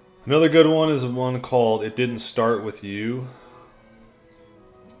 Another good one is one called It Didn't Start With You.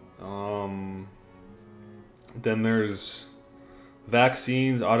 Then there's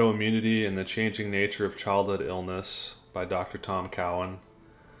Vaccines, Autoimmunity, and the Changing Nature of Childhood Illness by Dr. Tom Cowan.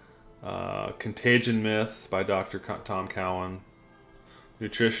 Contagion Myth by Dr. Tom Cowan.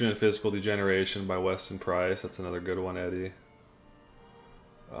 Nutrition and Physical Degeneration by Weston Price. That's another good one, Eddie.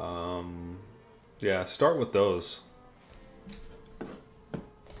 Yeah, start with those.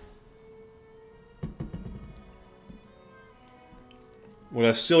 Would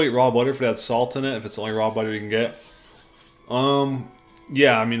I still eat raw butter if it had salt in it, if it's the only raw butter you can get?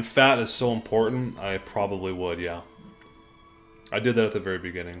 Yeah, I mean, fat is so important. I probably would, yeah. I did that at the very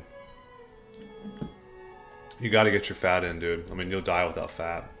beginning. You gotta get your fat in, dude. I mean, you'll die without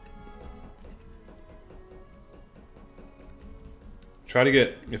fat. Try to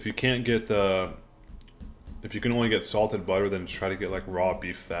get, if you can't get the, if you can only get salted butter, then try to get like raw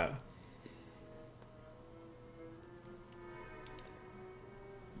beef fat.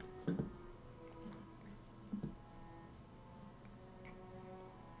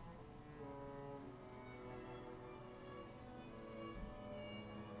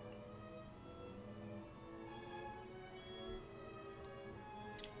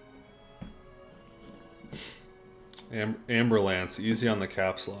 Amber Lance, easy on the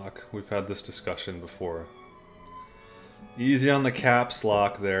caps lock. We've had this discussion before. Easy on the caps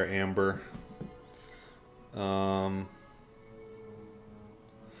lock there, Amber. What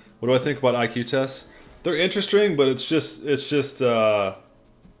do I think about IQ tests? They're interesting, but it's just I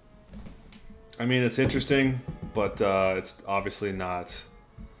mean, it's interesting, but it's obviously not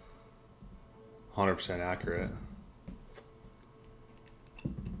 100% accurate.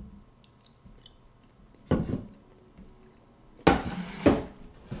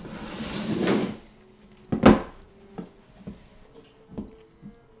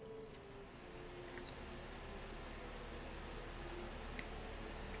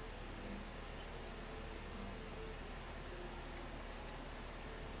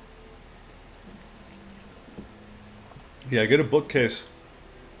 Yeah, get a bookcase.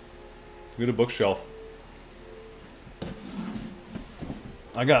 Get a bookshelf.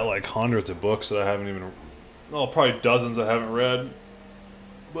 I got like hundreds of books that I haven't even... Oh, probably dozens I haven't read.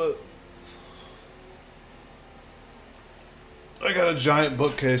 But... I got a giant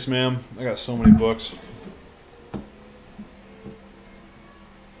bookcase, man. I got so many books.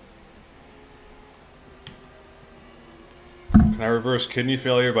 Can I reverse kidney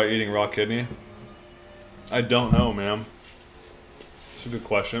failure by eating raw kidney? I don't know, man. It's a good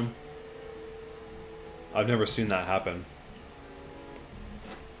question. I've never seen that happen.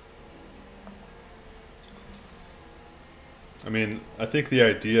 I mean, I think the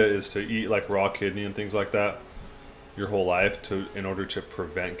idea is to eat like raw kidney and things like that your whole life in order to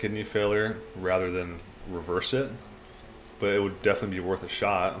prevent kidney failure rather than reverse it. But it would definitely be worth a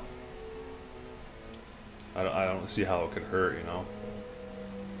shot. I don't see how it could hurt, you know.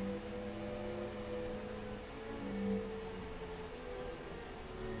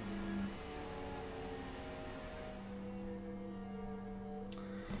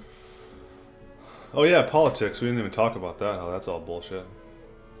 Oh yeah, politics. We didn't even talk about that. How that's all bullshit.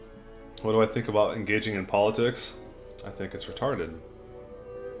 What do I think about engaging in politics? I think it's retarded.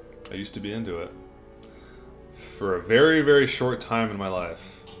 I used to be into it. For a very, very short time in my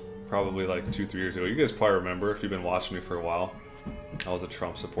life. Probably like 2-3 years ago. You guys probably remember if you've been watching me for a while. I was a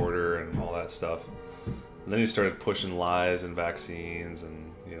Trump supporter and all that stuff. And then he started pushing lies and vaccines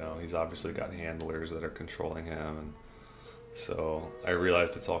and, you know, he's obviously got handlers that are controlling him and so I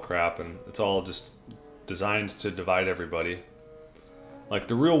realized it's all crap and it's all just designed to divide everybody. Like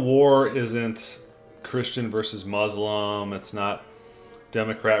the real war isn't Christian versus Muslim. It's not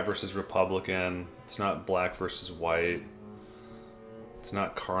Democrat versus Republican. It's not black versus white. It's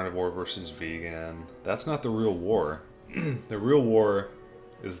not carnivore versus vegan. That's not the real war. The real war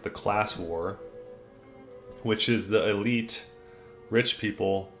is the class war, which is the elite, rich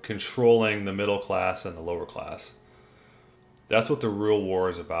people controlling the middle class and the lower class. That's what the real war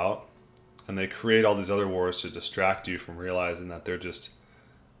is about. And they create all these other wars to distract you from realizing that they're just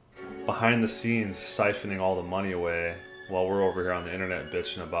behind the scenes siphoning all the money away while we're over here on the internet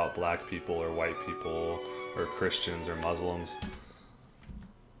bitching about black people or white people or Christians or Muslims.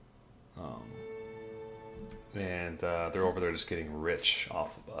 And they're over there just getting rich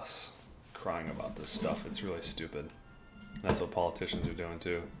off of us, crying about this stuff. It's really stupid. And that's what politicians are doing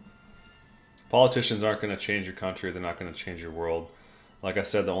too. Politicians aren't going to change your country. They're not going to change your world. Like I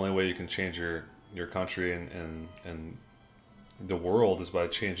said, the only way you can change your country and the world is by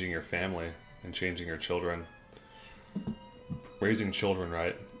changing your family and changing your children. Raising children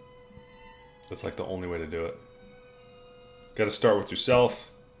right. That's like the only way to do it. Got to start with yourself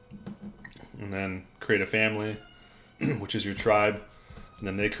and then create a family, which is your tribe. And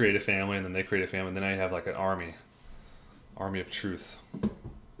then they create a family and then they create a family. And then now you have like an army of truth.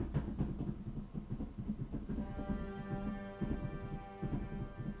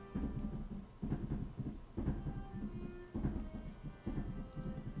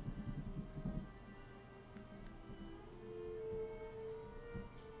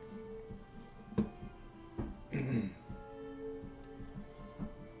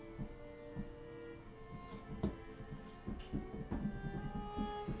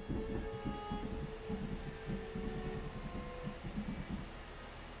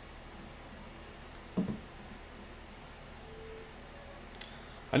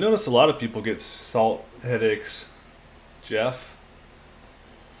 I notice a lot of people get salt headaches, Jeff.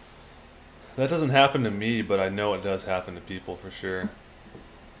 That doesn't happen to me, but I know it does happen to people for sure.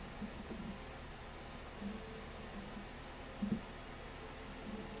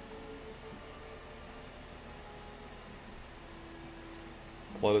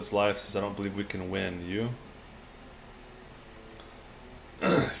 Blood is Life says, I don't believe we can win. You?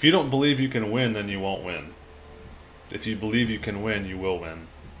 If you don't believe you can win, then you won't win. If you believe you can win, you will win.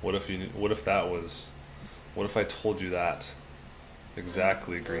 What if I told you that?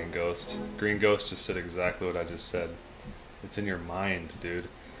 Exactly, Green Ghost. Green Ghost just said exactly what I just said. It's in your mind, dude.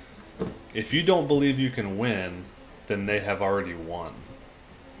 If you don't believe you can win, then they have already won.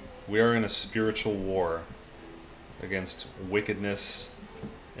 We are in a spiritual war against wickedness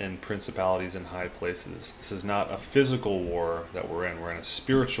and principalities in high places. This is not a physical war that we're in. We're in a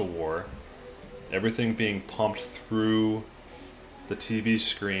spiritual war. Everything being pumped through the TV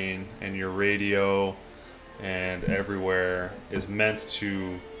screen and your radio and everywhere is meant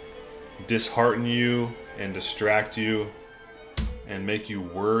to dishearten you and distract you and make you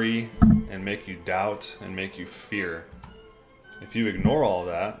worry and make you doubt and make you fear. If you ignore all of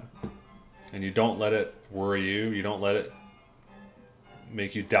that and you don't let it worry you, you don't let it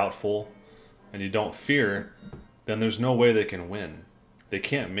make you doubtful, and you don't fear, then there's no way they can win. They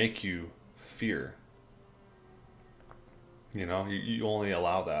can't make you fear. You know, you only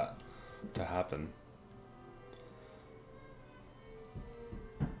allow that to happen.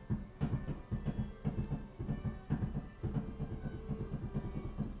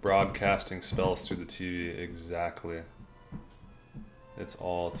 Broadcasting spells through the TV, exactly. It's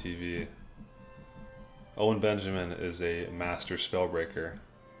all TV. Owen Benjamin is a master spellbreaker.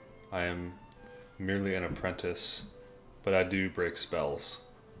 I am merely an apprentice, but I do break spells.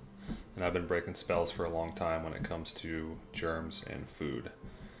 And I've been breaking spells for a long time when it comes to germs and food.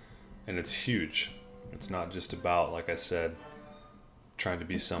 And it's huge. It's not just about, like I said, trying to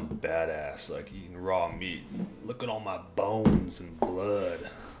be some badass, like eating raw meat. Look at all my bones and blood.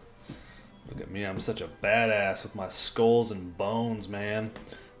 Look at me, I'm such a badass with my skulls and bones, man.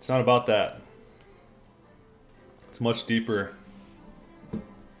 It's not about that. It's much deeper.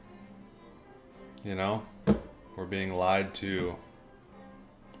 You know? We're being lied to.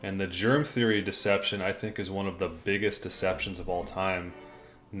 And the germ theory deception, I think, is one of the biggest deceptions of all time,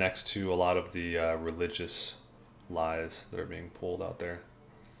 next to a lot of the religious lies that are being pulled out there.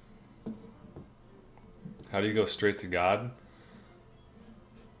 How do you go straight to God?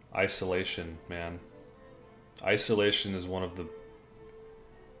 Isolation, man. Isolation is one of the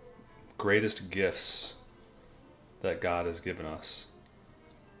greatest gifts that God has given us.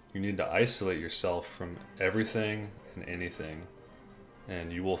 You need to isolate yourself from everything and anything,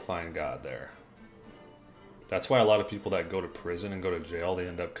 and you will find God there. That's why a lot of people that go to prison and go to jail, they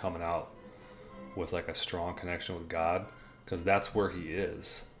end up coming out with like a strong connection with God, because that's where He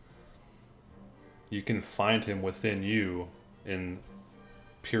is. You can find Him within you in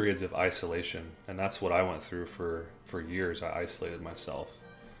periods of isolation, and that's what I went through for years. I isolated myself,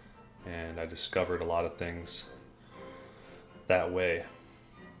 and I discovered a lot of things that way.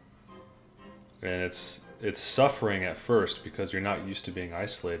 And it's suffering at first because you're not used to being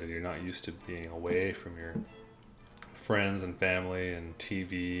isolated. You're not used to being away from your friends and family and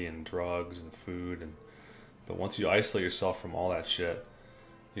TV and drugs and food. But once you isolate yourself from all that shit,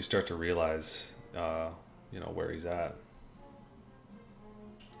 you start to realize, where He's at.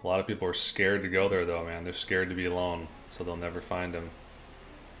 A lot of people are scared to go there, though, man. They're scared to be alone, so they'll never find Him.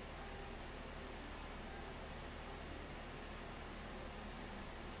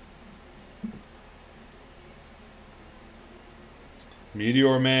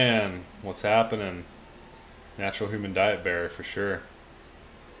 Meteor Man, what's happening? Natural Human Diet Bear, for sure.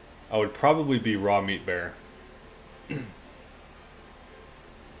 I would probably be Raw Meat Bear.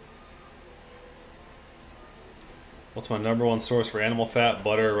 What's my number one source for animal fat?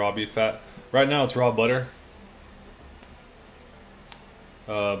 Butter or raw beef fat? Right now it's raw butter.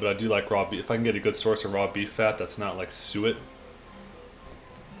 But I do like raw beef. If I can get a good source of raw beef fat that's not like suet,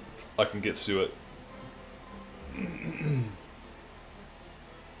 I can get suet.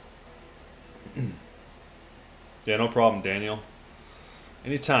 Yeah, no problem, Daniel.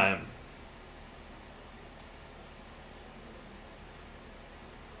 Anytime.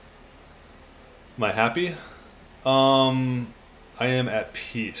 Am I happy? I am at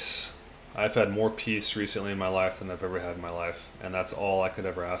peace. I've had more peace recently in my life than I've ever had in my life, and that's all I could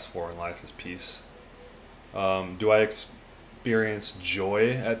ever ask for in life is peace. Do I experience joy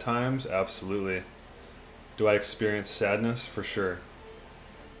at times? Absolutely. Do I experience sadness? For sure.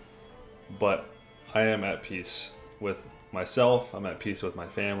 But I am at peace with myself, I'm at peace with my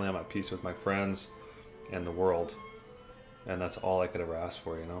family, I'm at peace with my friends, and the world. And that's all I could ever ask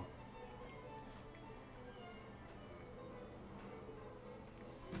for, you know?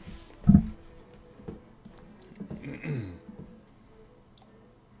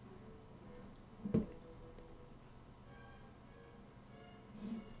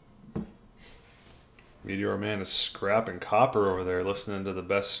 Meteor Man is scrapping copper over there listening to the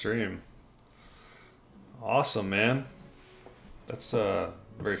best stream. Awesome, man. That's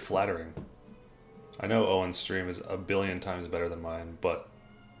very flattering. I know Owen's stream is a billion times better than mine, but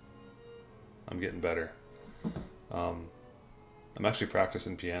I'm getting better. I'm actually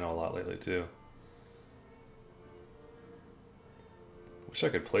practicing piano a lot lately too. Wish I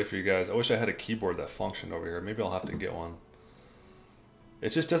could play for you guys. I wish I had a keyboard that functioned over here. Maybe I'll have to get one. It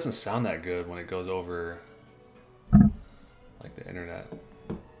just doesn't sound that good when it goes over like the internet.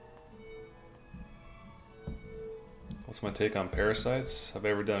 What's my take on parasites? Have I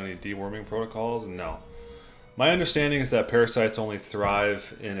ever done any deworming protocols? No. My understanding is that parasites only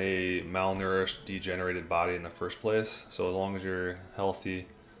thrive in a malnourished, degenerated body in the first place. So as long as you're healthy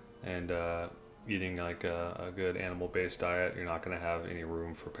and eating like a good animal-based diet, you're not going to have any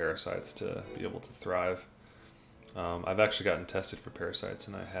room for parasites to be able to thrive. I've actually gotten tested for parasites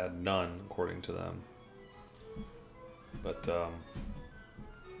and I had none according to them. But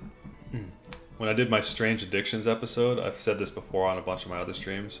when I did my Strange Addictions episode, I've said this before on a bunch of my other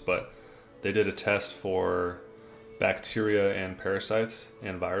streams, but they did a test for bacteria and parasites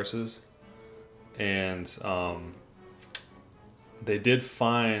and viruses. And they did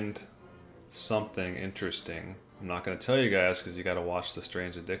find something interesting. I'm not going to tell you guys because you got to watch the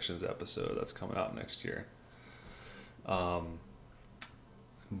Strange Addictions episode that's coming out next year.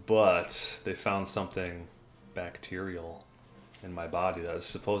 But they found something bacterial in my body that is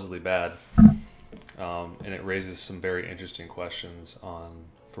supposedly bad. And it raises some very interesting questions on,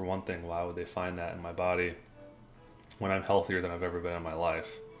 for one thing, why would they find that in my body when I'm healthier than I've ever been in my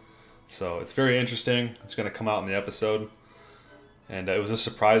life? So it's very interesting. It's going to come out in the episode. And it was a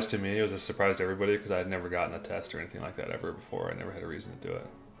surprise to me. It was a surprise to everybody because I had never gotten a test or anything like that ever before. I never had a reason to do it.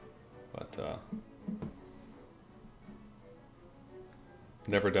 But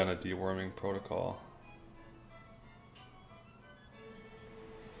never done a deworming protocol.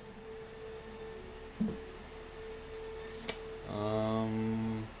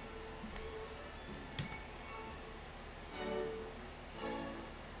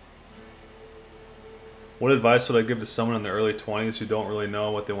 What advice would I give to someone in their early 20s who don't really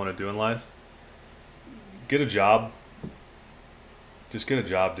know what they want to do in life? Get a job. Just get a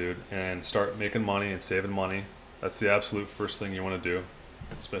job, dude, and start making money and saving money. That's the absolute first thing you want to do,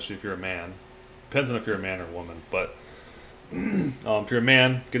 especially if you're a man. Depends on if you're a man or a woman, but if you're a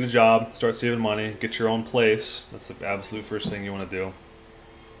man, get a job, start saving money, get your own place. That's the absolute first thing you want to do.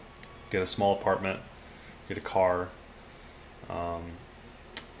 Get a small apartment, get a car,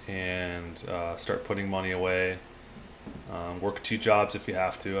 and start putting money away. Work 2 jobs if you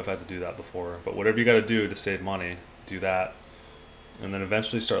have to. I've had to do that before. But whatever you got to do to save money, do that. And then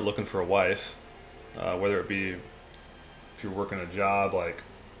eventually start looking for a wife, whether it be if you're working a job like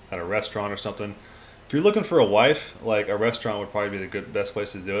at a restaurant or something. If you're looking for a wife, like a restaurant would probably be the best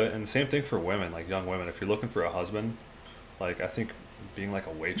place to do it. And the same thing for women, like young women. If you're looking for a husband, like I think being like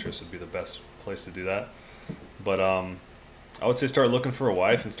a waitress would be the best place to do that. But I would say start looking for a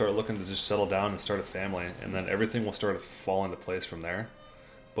wife and start looking to just settle down and start a family, and then everything will start to fall into place from there.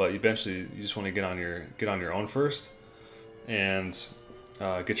 But eventually, you just want to get on your own first, and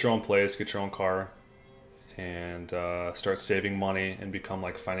get your own place, get your own car, and start saving money and become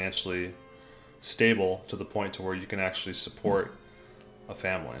like financially stable to the point to where you can actually support a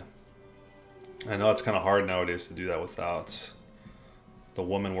family. I know it's kind of hard nowadays to do that without the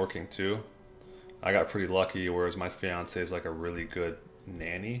woman working too. I got pretty lucky, whereas my fiance is like a really good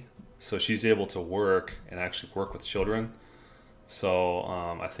nanny, so she's able to work and actually work with children. So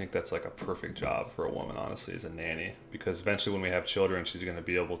I think that's like a perfect job for a woman, honestly, as a nanny, because eventually when we have children, she's going to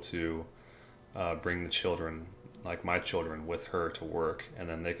be able to bring the children, like my children, with her to work, and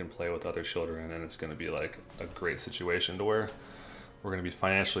then they can play with other children, and it's going to be like a great situation to where we're going to be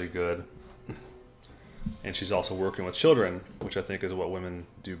financially good. And she's also working with children, which I think is what women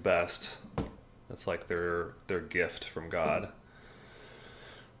do best. That's like their gift from God.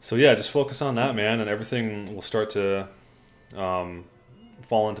 So yeah, just focus on that, man, and everything will start to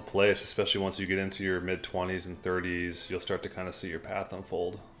fall into place, especially once you get into your mid-20s and 30s. You'll start to kind of see your path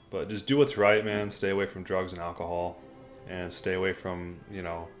unfold. But just do what's right, man. Stay away from drugs and alcohol, and stay away from,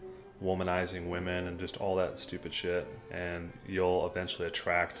 womanizing women and just all that stupid shit, and you'll eventually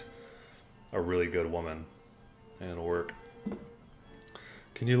attract a really good woman, and it'll work.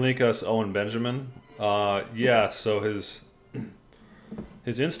 Can you link us Owen Benjamin? Yeah, so his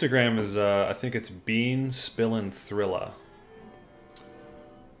Instagram is, I think it's Bean Spillin' Thrilla.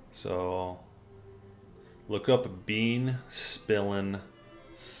 So look up Bean Spillin'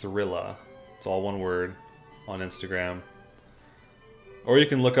 Thrilla. It's all one word on Instagram. Or you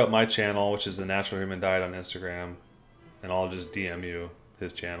can look up my channel, which is The Natural Human Diet on Instagram, and I'll just DM you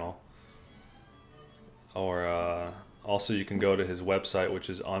his channel. Or also you can go to his website, which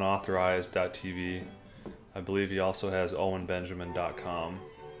is unauthorized.tv. I believe he also has owenbenjamin.com.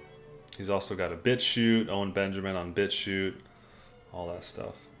 He's also got a BitChute, Owen Benjamin on BitChute, all that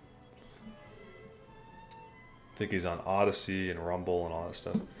stuff. think he's on Odyssey and Rumble and all that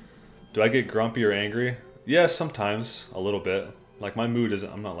stuff. Do I get grumpy or angry? Yes, sometimes. A little bit. Like, my mood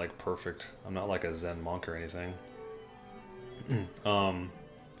isn't... I'm not, like, perfect. I'm not, like, a Zen monk or anything.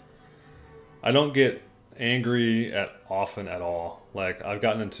 I don't get angry often at all. Like, I've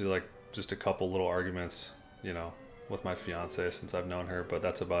gotten into, like, just a couple little arguments, you know, with my fiance since I've known her, but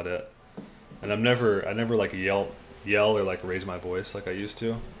that's about it. And I never, like, yell or, like, raise my voice like I used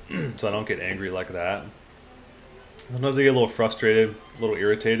to. So I don't get angry like that. Sometimes I get a little frustrated, a little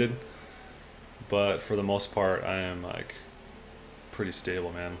irritated. But for the most part, I am, like, pretty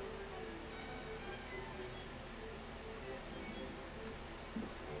stable, man.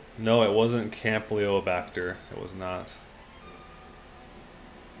 No, it wasn't Campylobacter. It was not.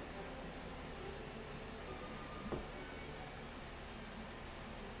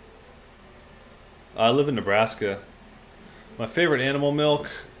 I live in Nebraska. My favorite animal milk,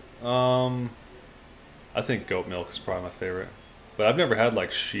 I think goat milk is probably my favorite. But I've never had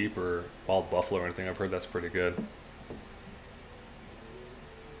like sheep or wild buffalo or anything. I've heard that's pretty good.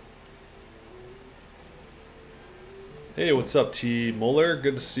 Hey, what's up, T. Muller?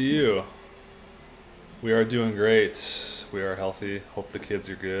 Good to see you. We are doing great. We are healthy. Hope the kids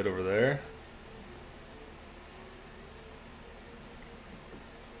are good over there.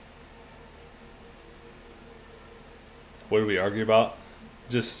 What do we argue about?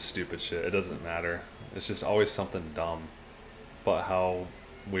 Just stupid shit. It doesn't matter. It's just always something dumb. But how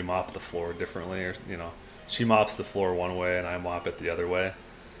we mop the floor differently, or, you know, she mops the floor one way and I mop it the other way.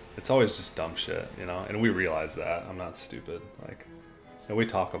 It's always just dumb shit, you know, and we realize that. I'm not stupid. Like, and we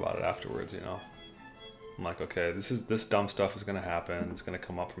talk about it afterwards, you know. I'm like, okay, this dumb stuff is gonna happen. It's gonna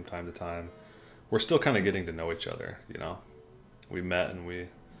come up from time to time. We're still kind of getting to know each other, you know. We met and we,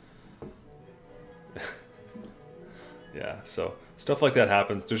 yeah. So stuff like that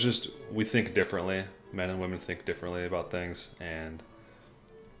happens. There's just, we think differently. Men and women think differently about things, and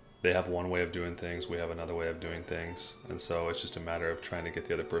they have one way of doing things, we have another way of doing things, and so it's just a matter of trying to get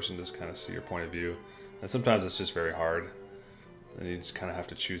the other person to kind of see your point of view. And sometimes it's just very hard, and you just kind of have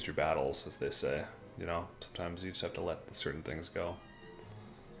to choose your battles, as they say, you know. Sometimes you just have to let certain things go.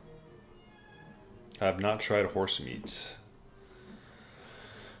 I have not tried horse meat.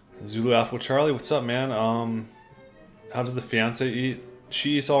 Zulu Alpha Charlie, what's up, man? How does the fiance eat?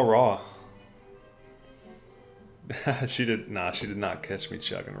 She eats all raw. She did not catch me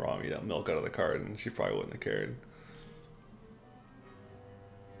chugging raw milk out of the carton. She probably wouldn't have cared.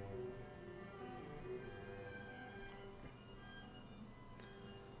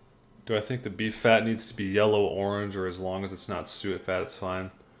 Do I think the beef fat needs to be yellow, orange, or as long as it's not suet fat, it's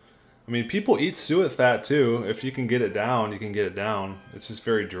fine? I mean, people eat suet fat too. If you can get it down, you can get it down. It's just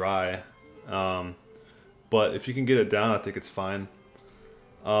very dry. But if you can get it down, I think it's fine.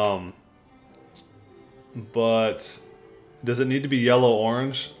 But does it need to be yellow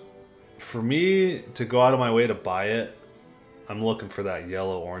orange? For me to go out of my way to buy it, I'm looking for that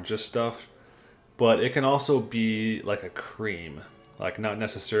yellow orange stuff. But it can also be like a cream, like not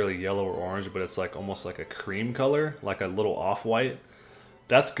necessarily yellow or orange, but it's like almost like a cream color, like a little off-white.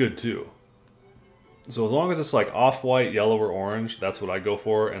 That's good too. So as long as it's like off-white, yellow, or orange, that's what I go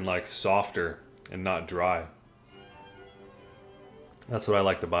for, and like softer and not dry. That's what I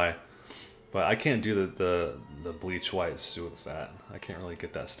like to buy. But I can't do the bleach white suet fat. I can't really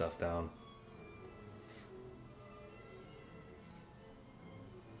get that stuff down.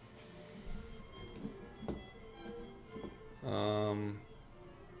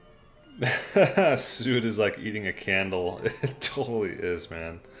 Suit is like eating a candle. It totally is,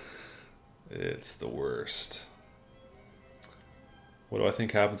 man. It's the worst. What do I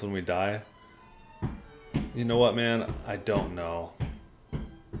think happens when we die? You know what, man? I don't know.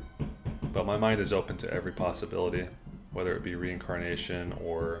 But my mind is open to every possibility, whether it be reincarnation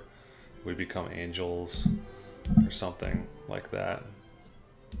or we become angels or something like that.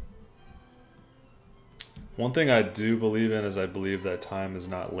 One thing I do believe in is I believe that time is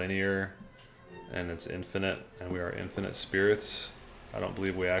not linear and it's infinite, and we are infinite spirits. I don't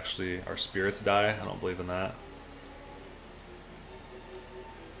believe our spirits die. I don't believe in that.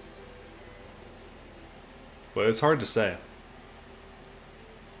 But it's hard to say.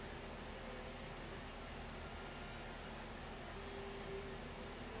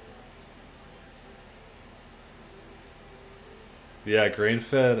 Yeah,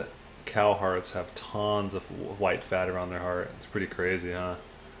 grain-fed cow hearts have tons of white fat around their heart. It's pretty crazy, huh?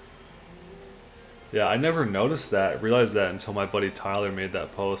 Yeah, I never noticed that, realized that until my buddy Tyler made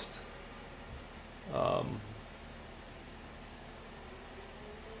that post. On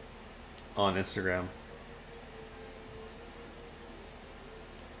Instagram.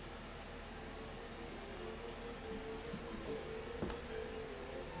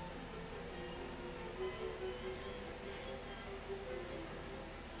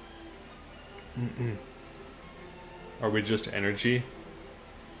 Are we just energy?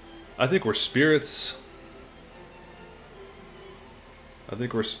 I think we're spirits. I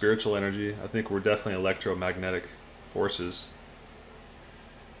think we're spiritual energy. I think we're definitely electromagnetic forces.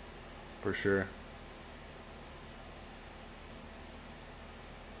 For sure.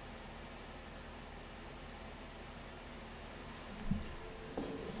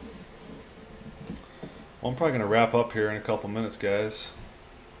 Well, I'm probably going to wrap up here in a couple minutes, guys.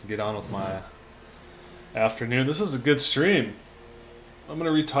 Get on with my afternoon. This is a good stream. I'm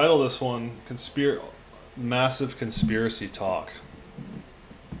going to retitle this one Massive Conspiracy Talk.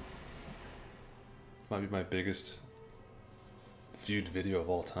 Might be my biggest viewed video of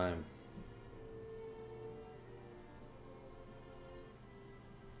all time.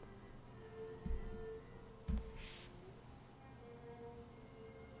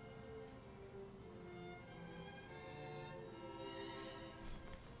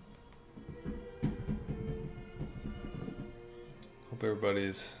 Hope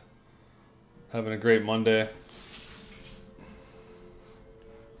everybody's having a great Monday.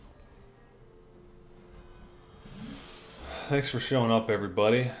 Thanks for showing up,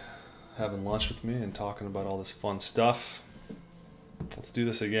 everybody. Having lunch with me and talking about all this fun stuff. Let's do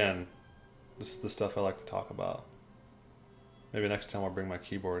this again. This is the stuff I like to talk about. Maybe next time I'll bring my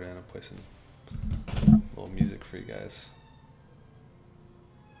keyboard in and play some little music for you guys.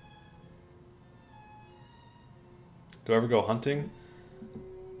 Do I ever go hunting?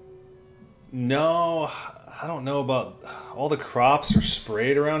 No, I don't know about... All the crops are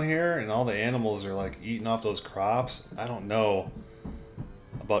sprayed around here and all the animals are like eating off those crops. I don't know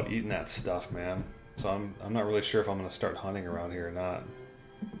about eating that stuff, man. So I'm not really sure if I'm going to start hunting around here or not.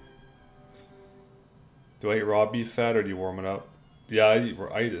 Do I eat raw beef fat or do you warm it up? Yeah, I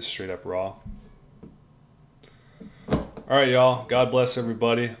eat it straight up raw. Alright, y'all. God bless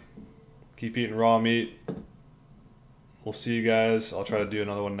everybody. Keep eating raw meat. We'll see you guys. I'll try to do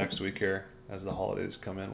another one next week here as the holidays come in.